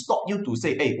judge may stop you to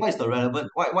say, hey, what is the relevant?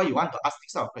 Why you want to ask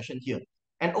this kind of question here?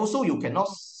 And also you cannot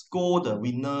scold the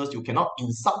winners, you cannot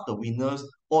insult the winners.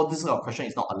 All this kind of question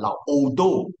is not allowed.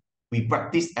 Although we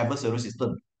practice adversarial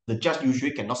system, the judge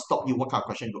usually cannot stop you what kind of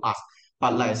question to ask.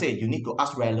 But like I said, you need to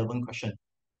ask relevant question.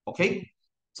 Okay?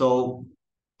 So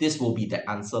this will be the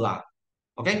answer lah.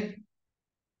 Okay?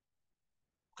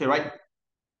 Okay, right?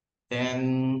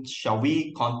 Then shall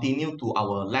we continue to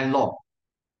our land law?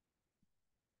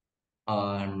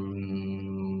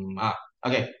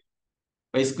 Okay.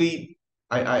 Basically,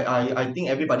 I think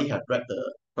everybody have read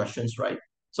the questions, right?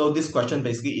 So this question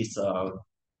basically is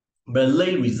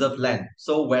Malay reserve land.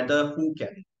 So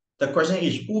the question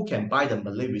is who can buy the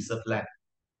Malay reserve land?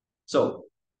 So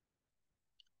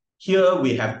here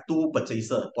we have two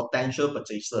purchaser, potential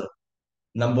purchaser.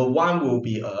 Number one will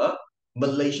be a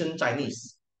Malaysian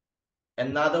Chinese.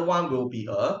 Another one will be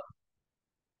a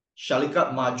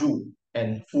Syarikat Maju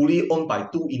and fully owned by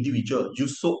two individuals,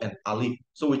 Yusof and Alif.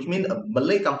 So which means a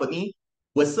Malay company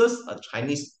versus a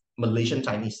Malaysian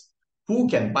Chinese. Who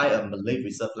can buy a Malay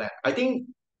reserve land? I think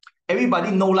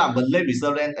everybody know lah, Malay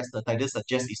reserve land, as the title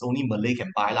suggests, is only Malay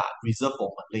can buy lah, reserve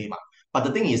for Malay ma. But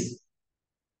the thing is,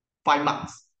 5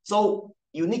 marks. So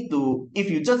you need to, if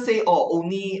you just say, oh,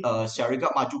 only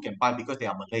Syarikat Maju can buy because they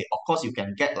are Malay, of course you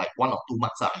can get like 1 or 2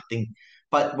 marks, I think.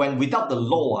 But when without the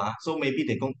law, so maybe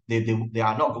they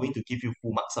are not going to give you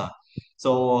full marks.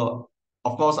 So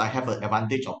of course I have an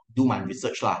advantage of do my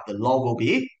research lah. The law will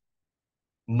be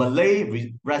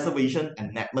Malay reservation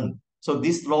enactment. So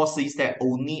this law says that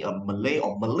only a Malay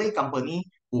or Malay company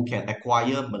who can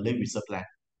acquire Malay reserve land.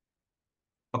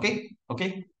 Okay,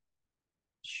 okay.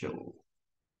 Sure.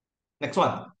 Next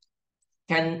one.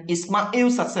 Can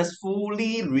Ismail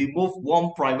successfully remove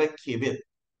one private caveat?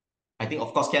 I think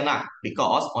of course can lah,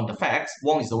 because on the facts,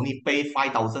 Wong is only pay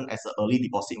 5,000 as an early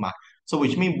deposit ma. So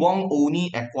which means Wong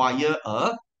only acquire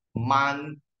a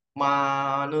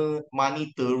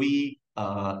monetary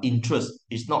interest.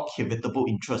 It's not caveatable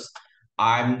interest.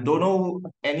 I don't know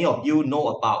any of you know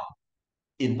about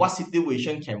in what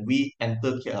situation can we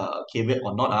enter caveat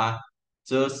or not.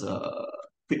 Just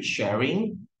quick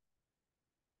sharing.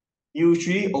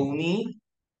 Usually only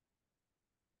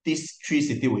these 3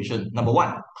 situations. Number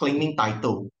 1, claiming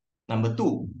title. Number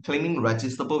 2, claiming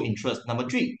registrable interest. Number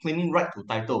 3, claiming right to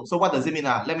title. So what does it mean?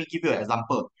 Let me give you an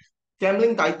example.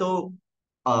 Gambling title,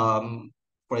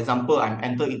 for example, I'm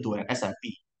entered into an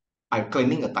SMP. I'm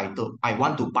claiming a title. I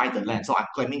want to buy the land, so I'm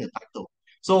claiming a title.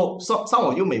 So some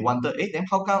of you may wonder, then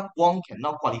how come Wong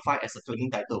cannot qualify as a claiming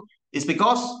title? It's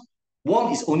because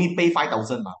Wong is only pay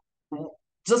 5,000.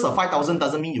 Just a 5,000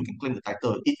 doesn't mean you can claim the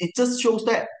title. It just shows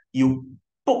that you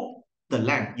book the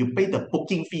land, you pay the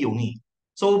booking fee only.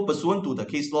 So pursuant to the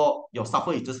case law, your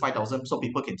suffer is just 5,000, so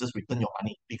people can just return your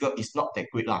money because it's not that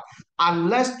great lah.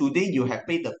 Unless today you have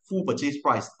paid the full purchase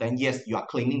price, then yes, you are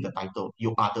claiming the title.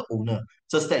 You are the owner,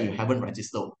 just that you haven't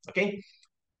registered. Okay.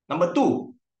 Number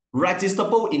 2,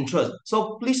 registrable interest.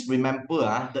 So please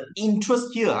remember, the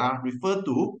interest here refer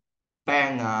to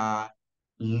bank,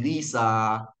 lease,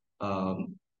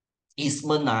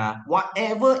 easement,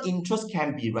 whatever interest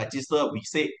can be registered, we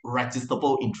say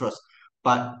registrable interest.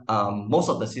 But most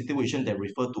of the situation they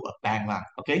refer to a bank lah,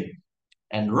 okay?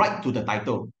 And right to the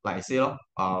title, like I say,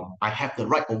 I have the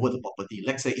right over the property.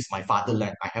 Let's say it's my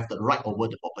fatherland. I have the right over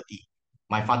the property.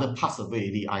 My father passed away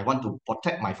already. I want to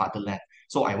protect my fatherland.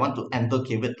 So I want to enter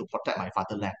caveat to protect my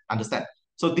fatherland. Understand?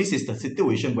 So this is the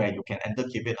situation where you can enter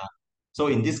caveat. So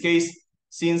in this case,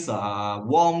 since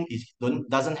Wong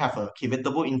doesn't have a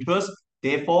caveatable interest,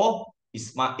 therefore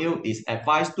Ismail is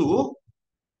advised to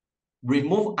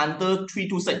remove under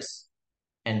 326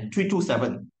 and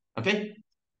 327. Okay?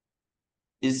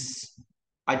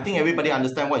 I think everybody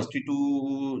understand what is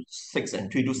 326 and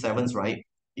 327s, right?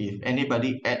 If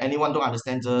anyone don't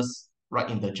understand, just write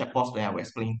in the chat box, then I will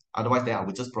explain. Otherwise, then I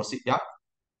will just proceed, yeah?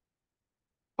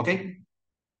 Okay?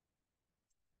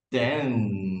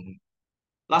 Then,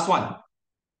 last one.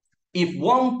 If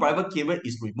one private caveat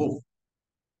is removed,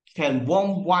 can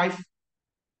one wife,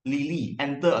 Lily,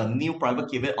 enter a new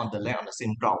private caveat on the land on the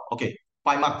same ground? Okay,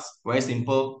 5 marks. Very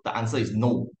simple. The answer is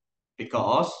no.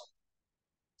 Because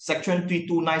Section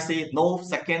 329 says no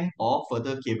second or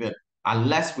further caveat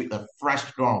unless with a fresh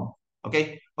ground.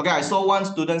 Okay, I saw one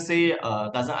student say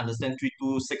doesn't understand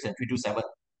 326 and 327.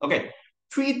 Okay,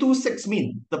 326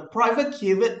 means the private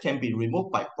caveat can be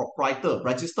removed by proprietor,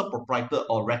 registered proprietor,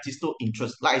 or registered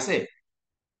interest. Like I said,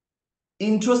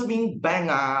 interest means bank,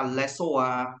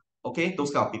 lessor, okay, those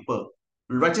kind of people.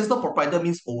 Registered proprietor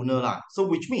means owner lah. So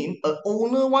which means an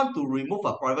owner want to remove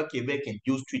a private caveat can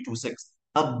use 326.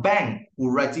 A bank who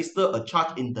register a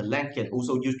charge in the land can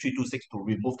also use 326 to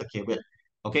remove the caveat.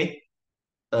 Okay,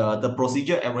 the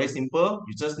procedure is very simple.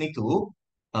 You just need to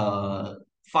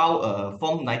file a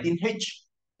form 19H,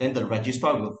 then the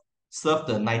registrar will serve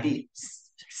the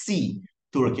 90C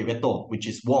to the caveator, which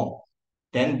is Wong.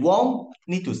 Then Wong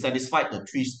need to satisfy the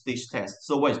three-stage test.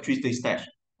 So what is three-stage test?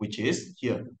 Which is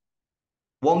here.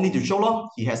 Wong need to show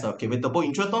he has a caveatable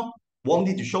interest. Wong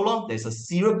need to show there's a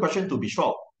serious question to be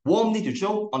solved. Wong need to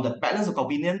show on the balance of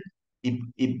convenience,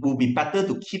 it will be better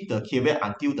to keep the caveat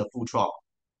until the full trial.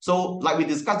 So like we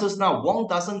discussed just now, Wong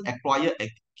doesn't acquire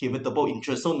a caveatable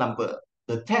interest. So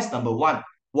the test number one,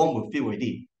 Wong will fail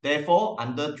already. Therefore,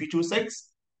 under 326,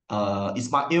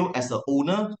 Ismail as the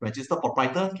owner, registered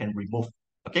proprietor can remove.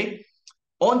 Okay.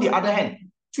 On the other hand,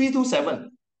 327.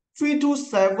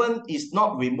 327 is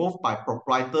not removed by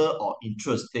proprietor or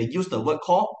interest. They use the word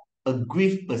called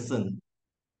aggrieved person.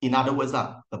 In other words,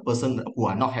 the person who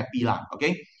are not happy.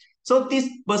 Okay? So this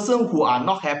person who are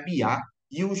not happy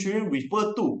usually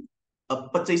refer to a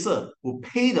purchaser who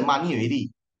pay the money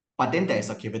already, but then there is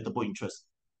a caveatable interest.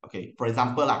 Okay, for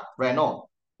example, Reno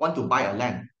want to buy a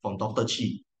land from Dr.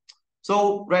 Chi.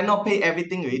 So Reno pay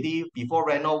everything already before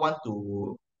Reno want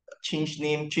to change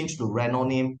to Reno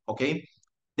name. Okay,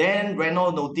 then Reno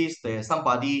noticed there's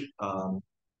somebody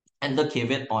enter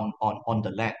caveat on the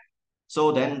land.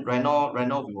 So then Reno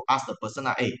will ask the person,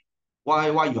 hey, why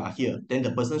you are here? Then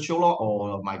the person show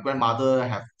or my grandmother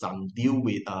have some deal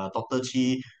with Dr.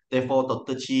 Chi, therefore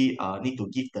Dr. Chi need to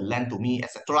give the land to me,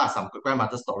 etc. Some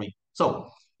grandmother story. So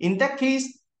in that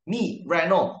case, me,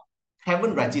 Reno,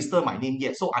 haven't registered my name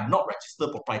yet, so I'm not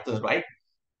registered proprietor, right?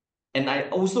 And I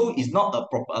also is not a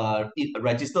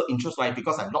registered interest, right?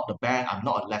 Because I'm not the bank, I'm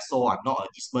not a lessor, I'm not an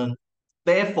easement.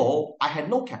 Therefore, I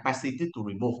had no capacity to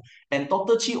remove. And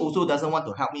Dr. Chi also doesn't want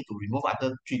to help me to remove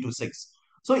under 326.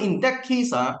 So in that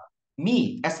case,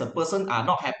 me as a person are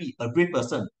not happy, aggrieved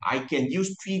person, I can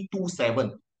use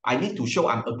 327. I need to show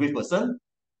I'm aggrieved person.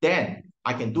 Then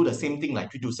I can do the same thing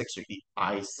like 326 already.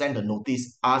 I send a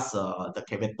notice, ask the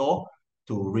caveator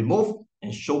to remove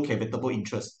and show caveatable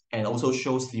interest and also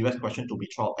show serious question to be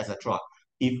tried, etc.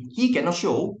 If he cannot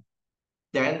show,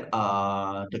 then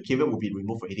the caveat will be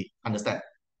removed already. Understand?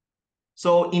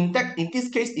 So in this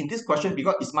case, in this question,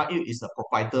 because Ismail is a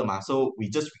proprietor, so we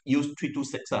just use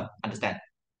 326. Understand?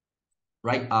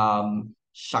 Right?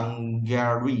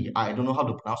 Shangari, I don't know how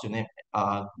to pronounce your name.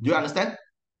 Do you understand?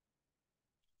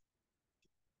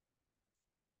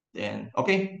 Then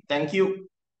okay, thank you.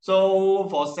 So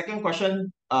for second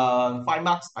question, 5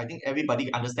 marks, I think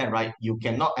everybody understand, right? You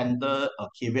cannot enter a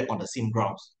caveat on the same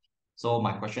grounds. So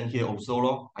my question here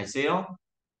also, I say,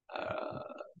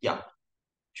 yeah,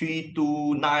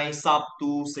 329 sub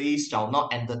 2 says shall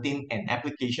not entertain an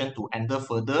application to enter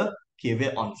further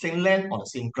caveat on same land on the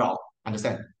same ground.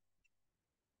 Understand?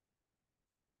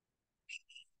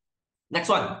 Next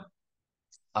one.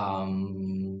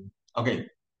 Okay,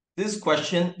 this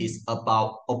question is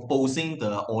about opposing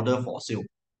the order for sale.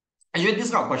 Actually,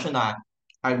 this kind of question,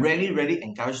 I really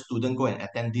encourage students go and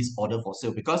attend this order for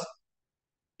sale because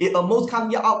it almost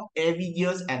comes out every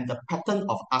year and the pattern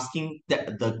of asking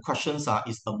that the questions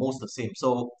is almost the same.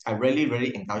 So I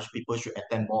really encourage people should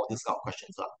attend more of these kind of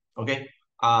questions. Okay.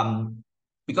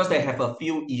 Because they have a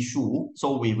few issues,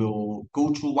 so we will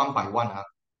go through one by one.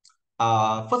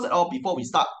 First of all, before we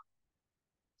start,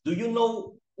 do you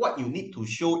know what you need to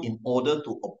show in order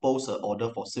to oppose an order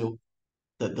for sale?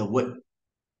 The word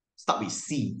start with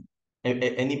C.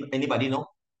 Anybody know?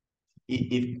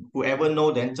 If whoever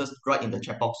know, then just write in the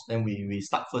chat box. Then we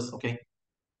start first, okay?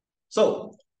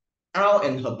 So L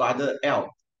and her brother L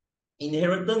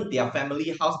inherited their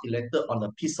family house erected on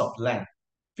a piece of land,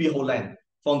 freehold land,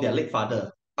 from their late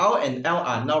father. L and L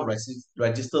are now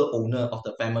registered owner of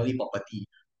the family property.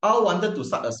 L wanted to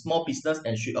start a small business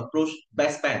and should approach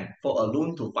Best Bank for a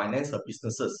loan to finance her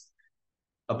business.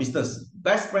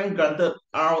 Best Friend granted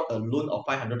R a loan of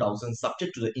 500,000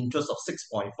 subject to the interest of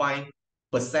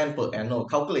 6.5% per annum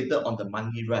calculated on the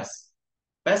monthly rest.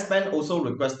 Best Bank also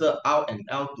requested R and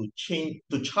L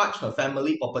to charge her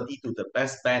family property to the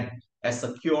Best Bank as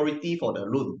security for the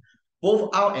loan.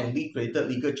 Both R and Lee created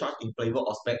legal charge in favor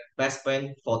of Best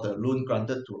Bank for the loan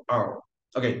granted to R.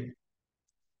 Okay.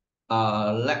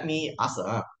 Let me ask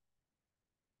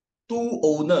two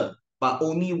owner, but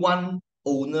only one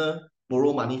owner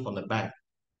borrow money from the bank.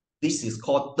 This is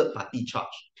called third party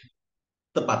charge.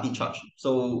 Third party charge.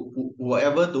 So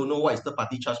whoever don't know what is third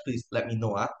party charge, please let me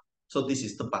know. So this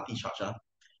is third party charge.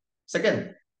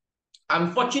 Second,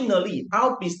 unfortunately,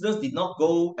 our business did not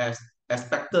go as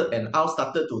expected and our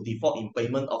started to default in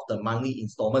payment of the monthly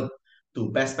installment to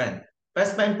Best Bank.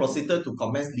 best man proceeded to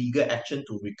commence legal action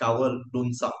to recover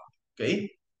loan sum. Okay.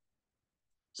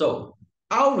 So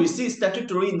I'll receive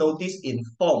statutory notice in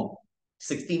form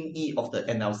 16E of the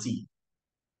NLC.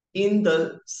 In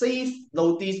the safe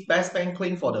notice, best man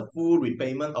claim for the full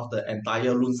repayment of the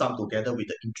entire loan sum together with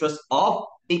the interest of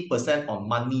 8% on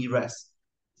money rest.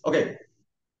 Okay,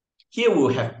 here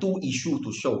we'll have two issues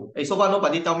to show. Hey, so far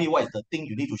nobody tell me what is the thing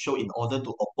you need to show in order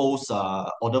to oppose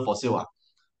order for sale.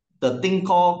 The thing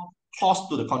called cause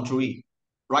to the contrary,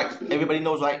 right? Everybody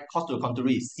knows, right? Cause to the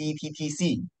contrary,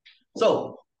 CTTC.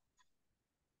 So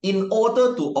in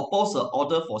order to oppose an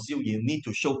order for sale, you need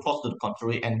to show cause to the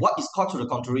contrary. And what is cause to the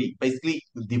contrary? Basically,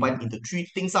 we divide into three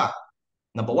things.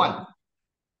 Number one,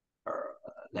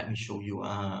 let me show you.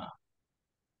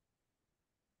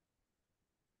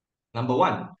 Number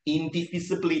one,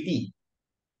 indivisibility.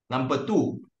 Number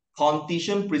two,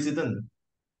 condition precedent.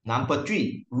 Number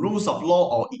three, rules of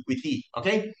law or equity.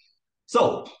 Okay,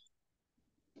 so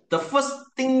the first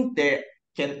thing that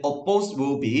can oppose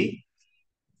will be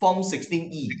Form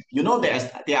 16E. You know, there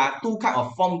are two kinds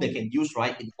of form they can use,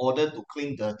 right, in order to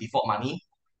claim the default money.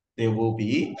 There will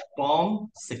be Form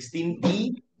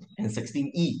 16E and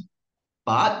 16E.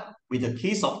 But with the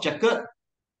case of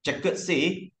Jacket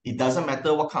say it doesn't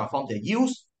matter what kind of form they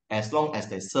use, as long as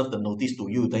they serve the notice to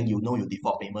you, then you know your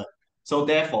default payment. So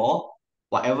therefore,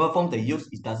 whatever form they use,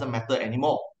 it doesn't matter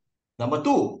anymore. Number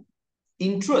two,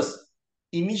 interest.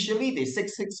 Initially, they said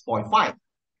 6.5,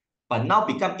 but now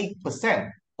become 8%.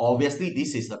 Obviously,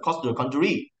 this is the cost to the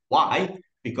contrary. Why?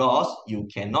 Because you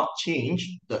cannot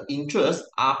change the interest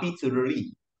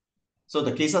arbitrarily. So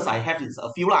the cases I have is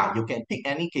a few lah. You can pick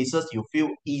any cases you feel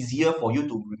easier for you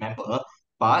to remember,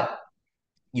 but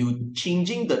you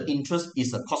changing the interest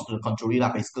is a cost to the contrary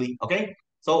lah, basically. Okay.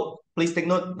 So please take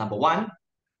note. Number one,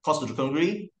 cost to the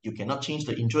contrary, you cannot change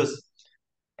the interest.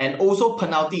 And also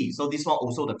penalty. So this one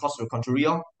also the cost to the contrary.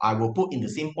 I will put in the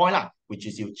same point lah, which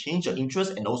is you change the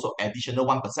interest and also additional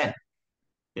 1%.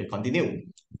 Okay, continue.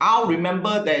 I'll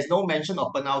remember there is no mention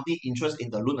of penalty interest in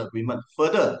the loan agreement.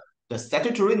 Further, the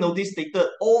statutory notice stated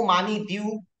all money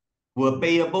due were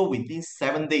payable within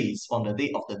 7 days from the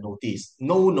date of the notice.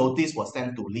 No notice was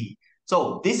sent to Lee.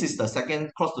 So this is the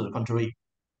second cross to the contrary.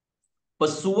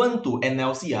 Pursuant to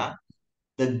NLC,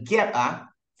 the gap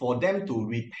for them to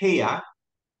repay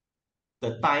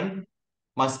the time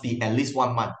must be at least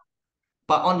 1 month.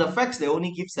 But on the facts, they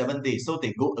only give 7 days. So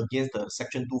they go against the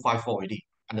section 254 already.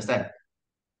 Understand?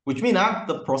 Which means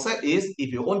the process is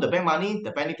if you own the bank money,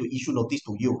 the bank need to issue notice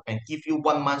to you and give you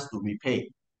 1 month to repay.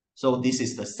 So this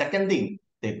is the second thing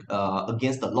that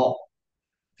against the law.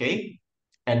 Okay,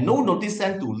 and no notice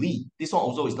sent to Lee. This one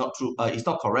also is not true. It's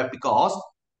not correct because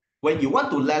when you want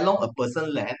to land on a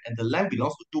person land and the land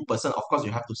belongs to 2 person, of course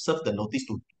you have to serve the notice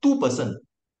to 2 person.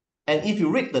 And if you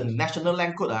read the National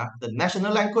Land Code, the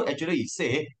National Land Code actually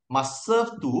say must serve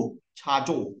to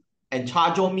charjo, and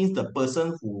charjo means the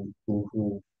person who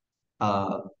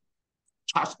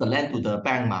charge the land to the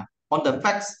bank. On the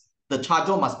facts, the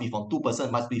charger must be from 2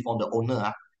 person, must be from the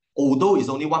owner. Although it's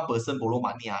only 1 person borrow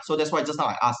money. So that's why just now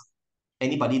I asked,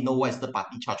 anybody know what is the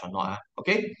party charge or not?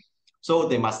 Okay. So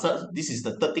they must serve, this is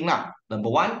the third thing. Number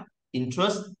one,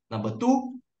 interest. Number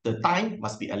two, the time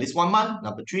must be at least 1 month.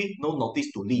 Number three, no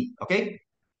notice to Lee. Okay.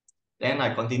 Then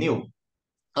I continue.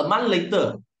 A month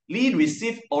later, Lee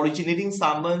received originating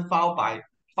summons filed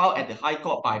at the High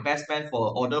Court by Best Man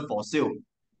for order for sale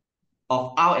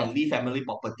of Al and Lee family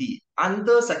property.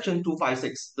 Under Section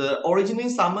 256, the originating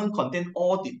summons contained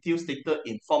all details stated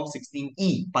in Form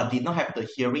 16E, but did not have the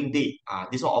hearing date.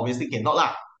 This one obviously cannot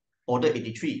lah. Order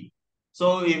 83.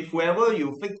 So if whoever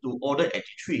you flick to Order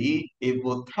 83, it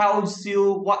will tell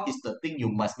you what is the thing you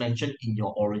must mention in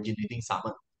your originating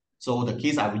summons. So the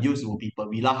case I will use will be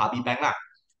Pervilla Harvey Bank lah.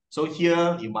 So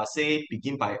here you must say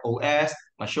begin by OS,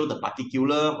 must show the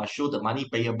particular, must show the money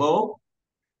payable.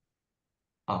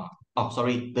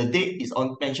 Sorry, the date is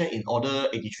mentioned in Order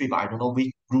 83, but I don't know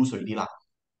which rules already lah.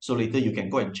 So later you can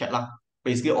go and check lah.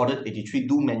 Basically, Order 83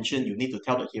 do mention you need to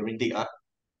tell the hearing date.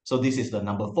 So this is the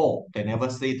number 4. They never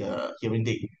say the hearing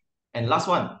date. And last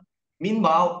one.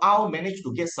 Meanwhile, Al managed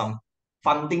to get some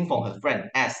funding from her friend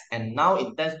S and now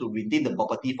intends to redeem the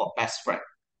property for best friend.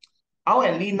 Al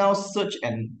and Lee now search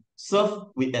and serve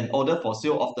with an order for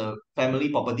sale of the family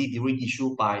property during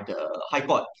issue by the High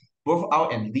Court. Both Al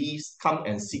and Lee come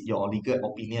and seek your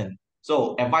legal opinion.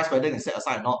 So advise whether they can set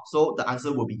aside or not. So the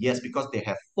answer will be yes, because they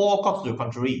have 4 courts to the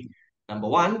contrary. Number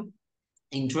 1,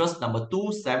 interest. Number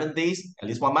 2, 7 days, at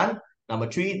least 1 month. Number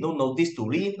 3, no notice to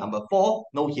Lee. Number 4,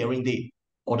 no hearing date.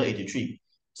 Order 83.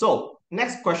 So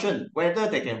next question, whether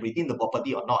they can redeem the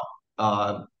property or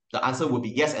not. The answer will be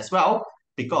yes as well,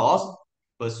 because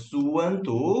pursuant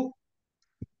to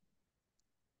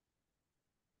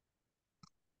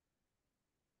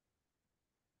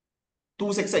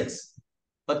 (266),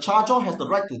 a charger has the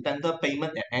right to tender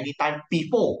payment at any time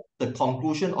before the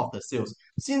conclusion of the sales.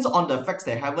 Since on the facts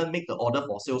they haven't made the order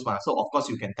for sales, so of course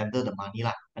you can tender the money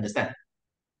lah. Understand?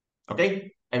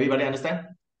 Okay, everybody understand?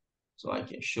 So I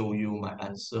can show you my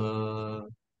answer.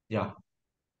 Yeah.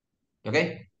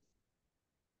 Okay.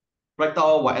 Write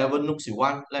down whatever nooks you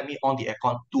want. Let me on the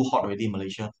aircon. Too hot already in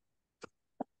Malaysia.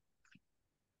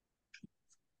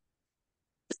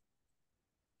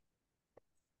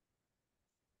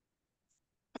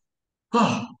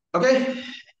 Okay.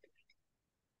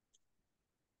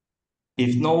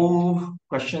 If no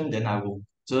question, then I will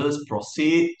just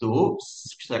proceed to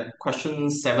question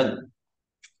 7.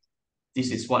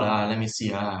 This is what, let me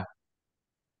see.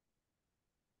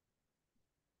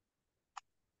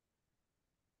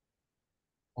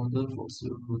 Order for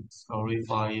sale goods, sorry,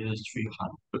 5 years,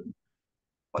 300.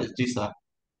 What is this?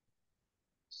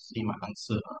 See my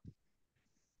answer.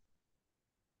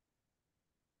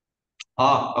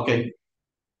 Okay.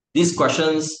 These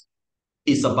questions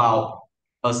is about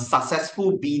a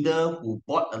successful bidder who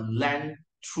bought a land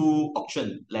through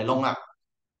auction, lelong lah.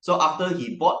 So after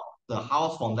he bought the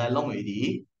house from lelong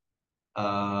already,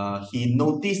 he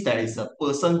noticed there is a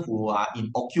person who are in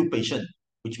occupation,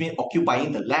 which means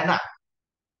occupying the land.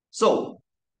 So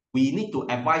we need to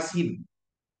advise him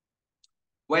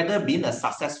whether being a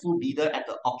successful bidder at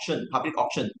the auction, public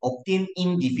auction, obtain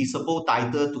indefeasible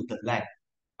title to the land.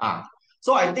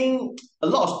 So I think a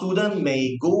lot of students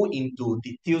may go into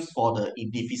details for the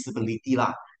indefeasibility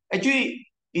lah. Actually,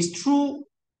 it's true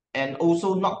and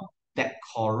also not that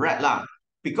correct lah.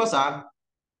 Because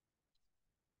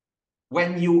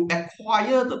when you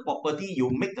acquire the property,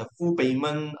 you make the full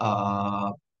payment,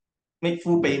 make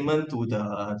full payment to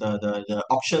the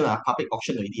auction, public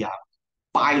auction already.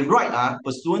 By right,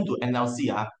 pursuant to NLC,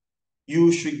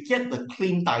 you should get the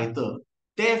clean title.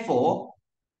 Therefore,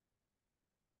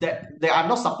 that they are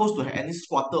not supposed to have any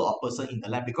squatter or person in the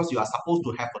land because you are supposed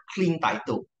to have a clean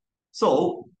title.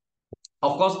 So,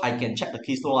 of course, I can check the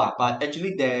case law, but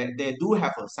actually they do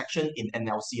have a section in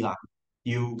NLC.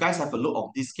 You guys have a look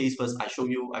of this case first. I show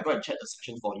you, I go and check the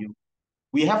section for you.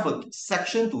 We have a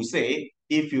section to say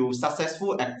if you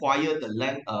successfully acquire the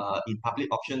land in public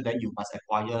auction, then you must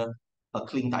acquire a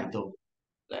clean title.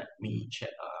 Let me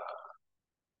check.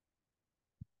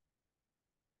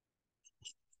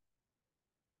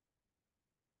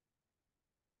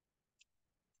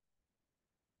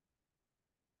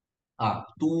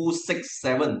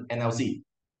 267 NLC.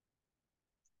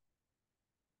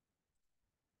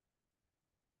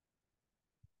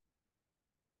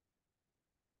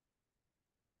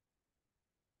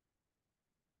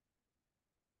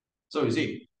 So you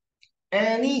see,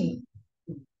 any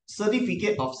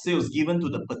certificate of sales given to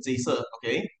the purchaser,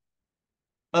 okay,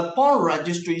 upon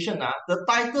registration, the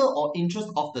title or interest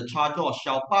of the charger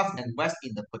shall pass and vest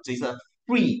in the purchaser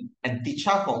free and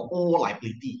discharged from all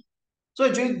liability. So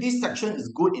actually, this section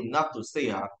is good enough to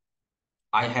say,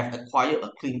 I have acquired a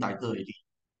clean title already.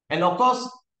 And of course,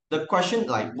 the question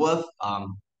like worth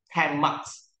 10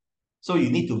 marks. So you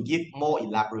need to give more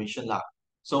elaboration lah.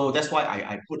 So that's why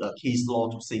I put a case law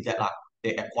to say that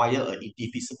they acquire a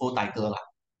indefeasible title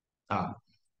lah.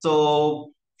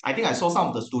 So I think I saw some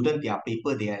of the students, their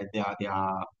paper, their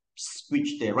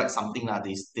speech, they write something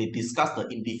they discuss the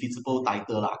indefeasible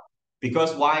title lah.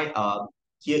 Because why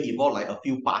here involve like a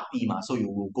few party so you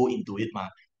will go into it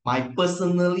My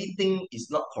personally think is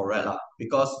not correct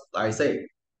because like I say,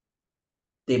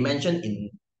 they mentioned in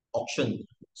auction.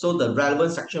 So the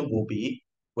relevant section will be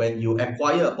when you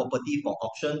acquire a property from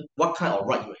auction, what kind of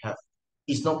right you have.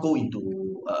 It's not go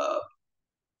into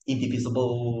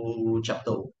indivisible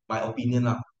chapter, my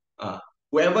opinion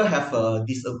whoever have a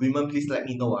disagreement, please let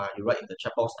me know. You write in the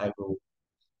chat box. I will,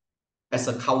 as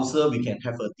a counsel, we can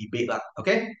have a debate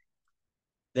okay.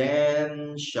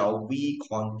 Then shall we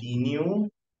continue?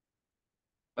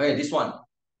 Okay, this one.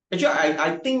 Actually,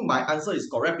 I think my answer is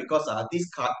correct because this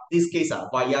case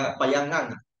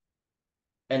bayangan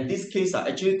and this case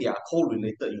actually they are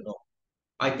correlated.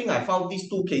 I think I found these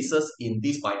two cases in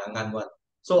this bayangan one.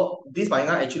 So this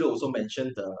bayangan actually also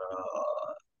mentioned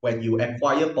when you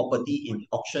acquire property in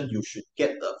auction, you should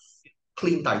get the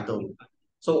clean title.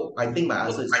 So I think my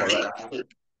answer is correct.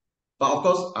 But of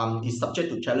course, it's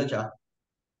subject to challenge.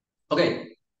 Okay,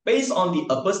 based on the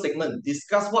above statement,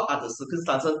 discuss what are the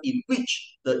circumstances in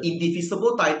which the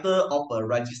indefeasible title of a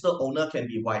registered owner can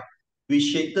be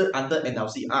vitiated under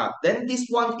NLC. Then this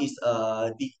one is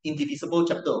the indefeasible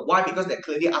chapter. Why? Because they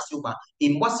clearly ask you,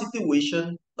 in what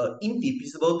situation an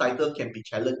indefeasible title can be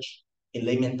challenged. in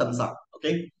layman terms.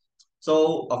 Okay.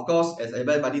 So of course, as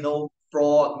everybody know,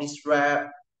 fraud, misrep,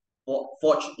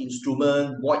 forged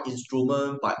instrument, void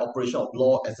instrument by operation of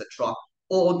law, etc.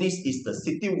 All this is the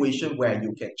situation where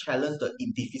you can challenge the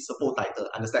indefeasible title.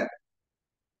 Understand?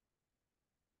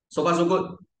 So far so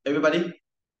good, everybody.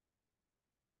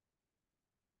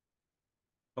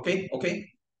 Okay, okay.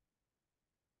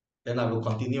 Then I will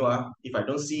continue. If I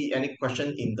don't see any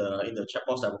question in the chat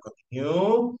box, I will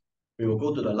continue. We will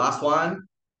go to the last one.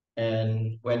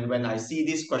 And when I see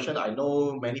this question, I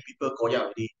know many people go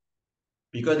out already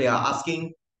because they are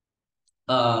asking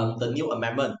the new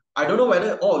amendment. I don't know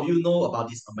whether all of you know about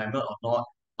this amendment or not.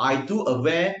 I do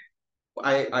aware,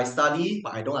 I study,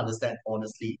 but I don't understand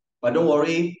honestly. But don't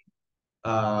worry,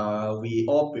 we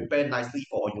all prepare nicely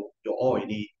for you all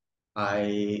already.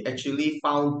 I actually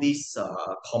found this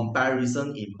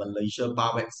comparison in Malaysia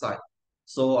Bar website.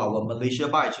 So our Malaysia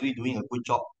Bar actually doing a good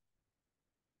job.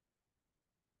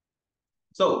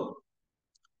 So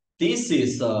this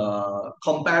is a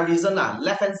comparison.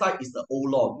 Left hand side is the old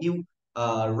law, new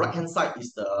right hand side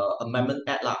is the Amendment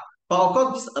Act. But of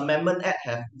course, this Amendment Act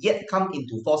have yet come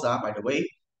into force. By the way,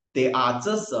 they are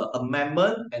just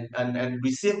amendment and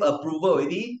receive approval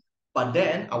already. But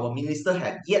then our minister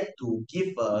had yet to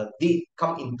give a date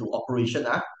come into operation.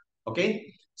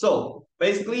 Okay. So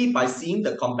basically, by seeing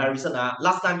the comparison,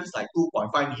 last time it's like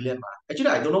 2.5 million. Actually,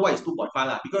 I don't know why it's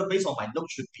 2.5 because based on my note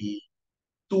should be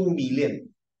 2 million.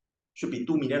 Should be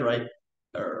 2 million, right?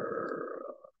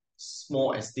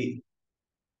 Small estate.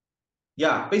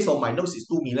 Yeah, based on my notes, it's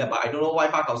 2 million, but I don't know why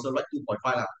Park Council write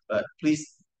 2.5. But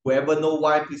please, whoever know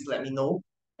why, please let me know.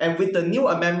 And with the new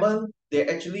amendment, they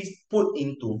actually put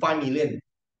into 5 million.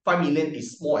 5 million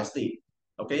is small estate.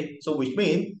 Okay, so which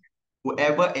means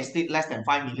whoever estate less than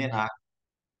 5 million,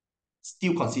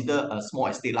 still consider a small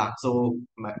estate. So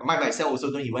myself also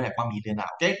don't even have 1 million.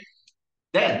 Okay,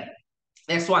 then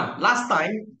next one. Last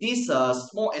time, this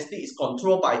small estate is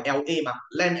controlled by LA,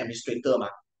 land administrator.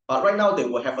 But right now, they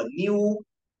will have a new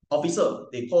officer.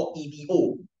 They call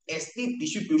EDO, Estate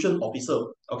Distribution Officer.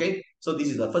 Okay, so this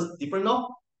is the first difference.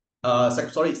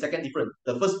 Second difference.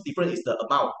 The first difference is the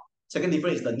amount. Second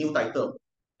difference is the new title.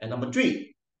 And number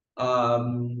three,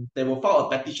 they will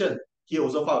file a petition. Here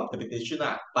also file a petition.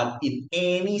 But in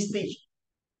any stage,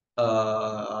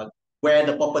 where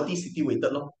the property is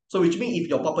situated. So which means if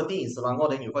your property in Selangor,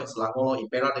 then you find Selangor. In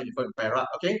Perak, then you find Perak.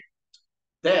 Okay.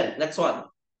 Then next one.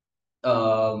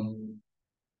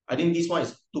 I think this one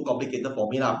is too complicated for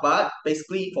me. But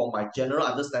basically, for my general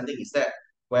understanding is that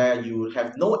where you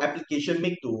have no application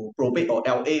made to probate or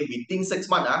LA within 6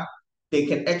 months, they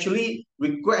can actually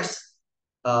request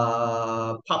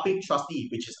public trustee,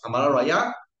 which is Amara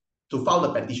Raya, to file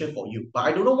the petition for you. But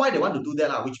I don't know why they want to do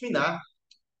that. Which means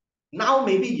now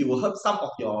maybe you will heard some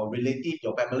of your relative,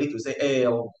 your family to say, hey,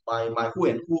 my who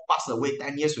and who passed away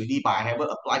 10 years already, but I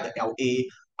haven't applied the LA,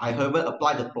 I haven't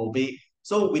applied the probate.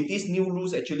 So with these new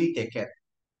rules, actually they can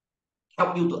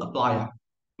help you to apply.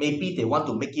 Maybe they want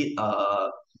to make it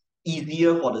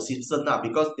easier for the citizen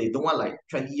because they don't want like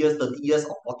 20 years, 30 years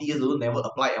or 40 years to never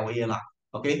apply LA.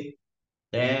 Okay.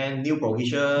 Then new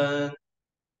provision,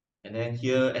 and then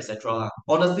here, etc.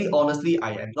 Honestly,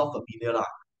 I am not familiar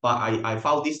but I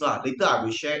found this Later I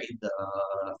will share in the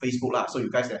Facebook so you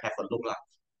guys can have a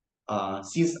look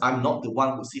Since I'm not the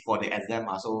one who sit for the exam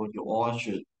so you all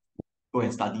should go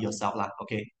and study yourself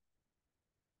Okay,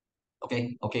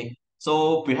 okay.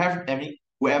 So we have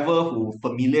whoever who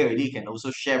familiar already can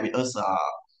also share with us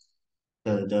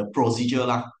the procedure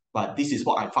But this is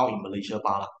what I found in Malaysia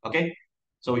bar Okay,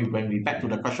 so when we back to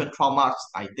the question 12 marks,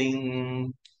 I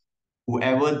think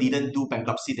whoever didn't do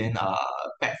bankruptcy, then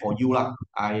bad for you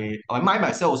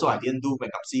myself also, I didn't do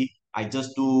bankruptcy. I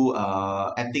just do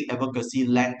ethic, advocacy,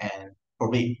 land, and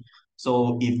probate.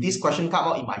 So if this question come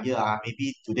out in my year,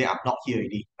 maybe today I'm not here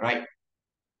already. Right?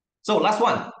 So last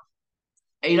one.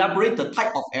 Elaborate the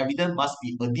type of evidence must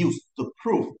be adduced to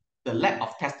prove the lack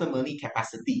of testimony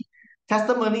capacity.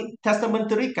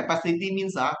 Testamentary capacity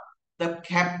means the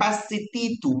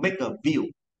capacity to make a will,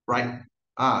 right?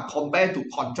 Compared to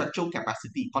contractual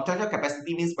capacity. Contractual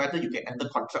capacity means whether you can enter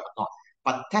contract or not.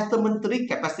 But testamentary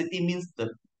capacity means the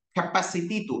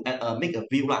capacity to make a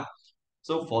will.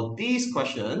 So for this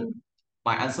question,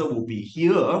 my answer will be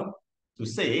here to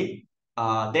say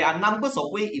there are numbers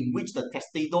of ways in which the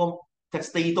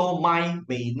testator mind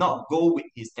may not go with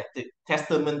his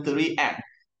testamentary act.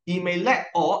 He may lack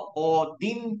or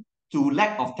deem to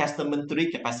lack of testamentary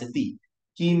capacity.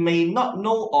 He may not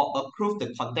know or approve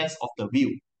the contents of the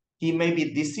will. He may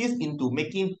be deceived into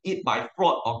making it by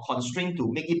fraud or constrained to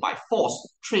make it by force,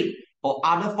 trade, or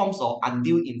other forms of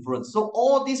undue influence. So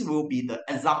all this will be the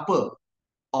example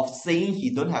of saying he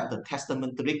don't have the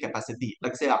testamentary capacity.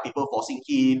 Let's say people forcing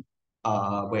him,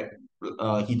 where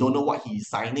he don't know what he's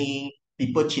signing.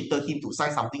 People cheated him to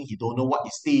sign something he don't know what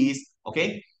is this.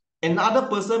 Okay, another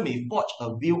person may forge a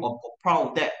will of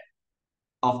profound death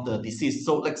of the deceased.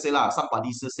 So let's say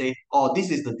somebody just say, oh, this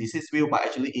is the deceased will, but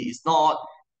actually it is not.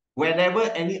 Whenever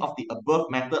any of the above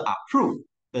matter are proved,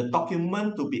 the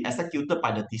document to be executed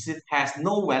by the deceased has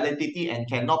no validity and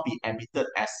cannot be admitted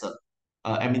as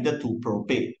admitted to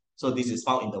probate. So this is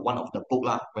found in the one of the book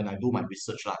when I do my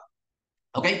research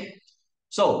Okay,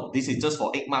 so this is just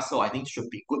for 8 marks, so I think should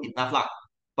be good enough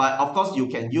But of course, you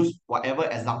can use whatever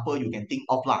example you can think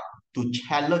of to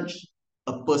challenge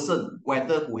a person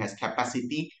whether who has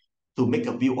capacity to make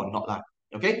a view or not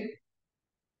Okay,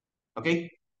 okay.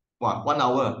 Wow, 1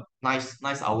 hour,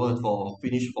 nice hour for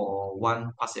finish for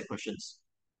one past questions.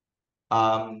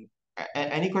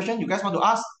 Any question you guys want to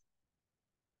ask?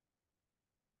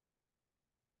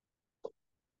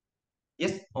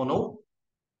 Yes or no?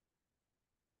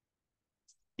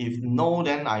 If no,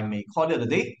 then I may call it a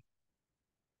day.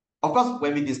 Of course,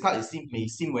 when we discuss, may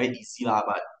seem very easy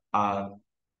but I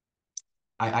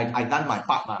done my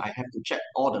part I have to check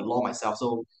all the law myself,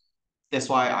 so that's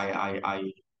why I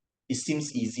it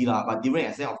seems easy but during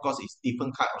exam, of course, it's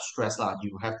different kind of stress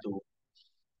You have to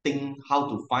think how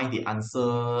to find the answer,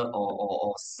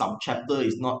 or some chapter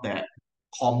is not that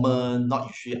common, not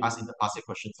usually asked in the past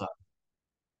questions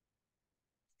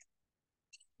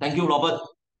Thank you, Robert.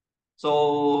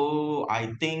 So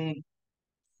I think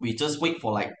we just wait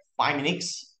for like 5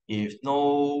 minutes. If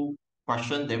no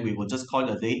question, then we will just call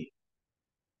it a day.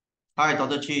 Hi,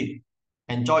 Dr. Chi.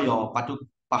 Enjoy your Batu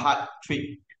Pahat trip.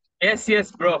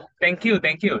 Yes, bro. Thank you.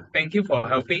 Thank you for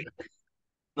helping.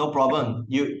 No problem.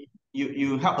 You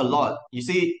help a lot. You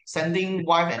see, sending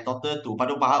wife and daughter to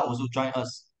Batu Pahat also join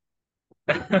us.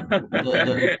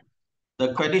 The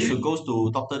credit should goes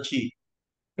to Dr. Chi.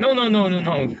 No.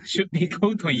 Should be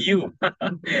go to you.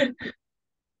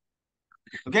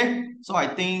 Okay, so I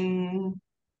think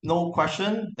no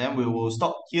question. Then we will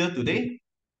stop here today.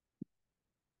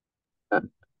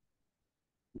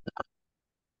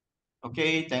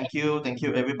 Okay, thank you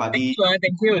everybody.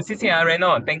 Thank you. 谢谢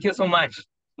Reno. Thank you so much.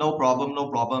 No problem.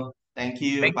 Thank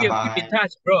you. Thank Bye you. Keep in bye.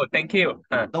 touch, bro. Thank you.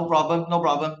 No problem.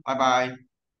 Bye bye.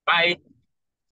 Bye.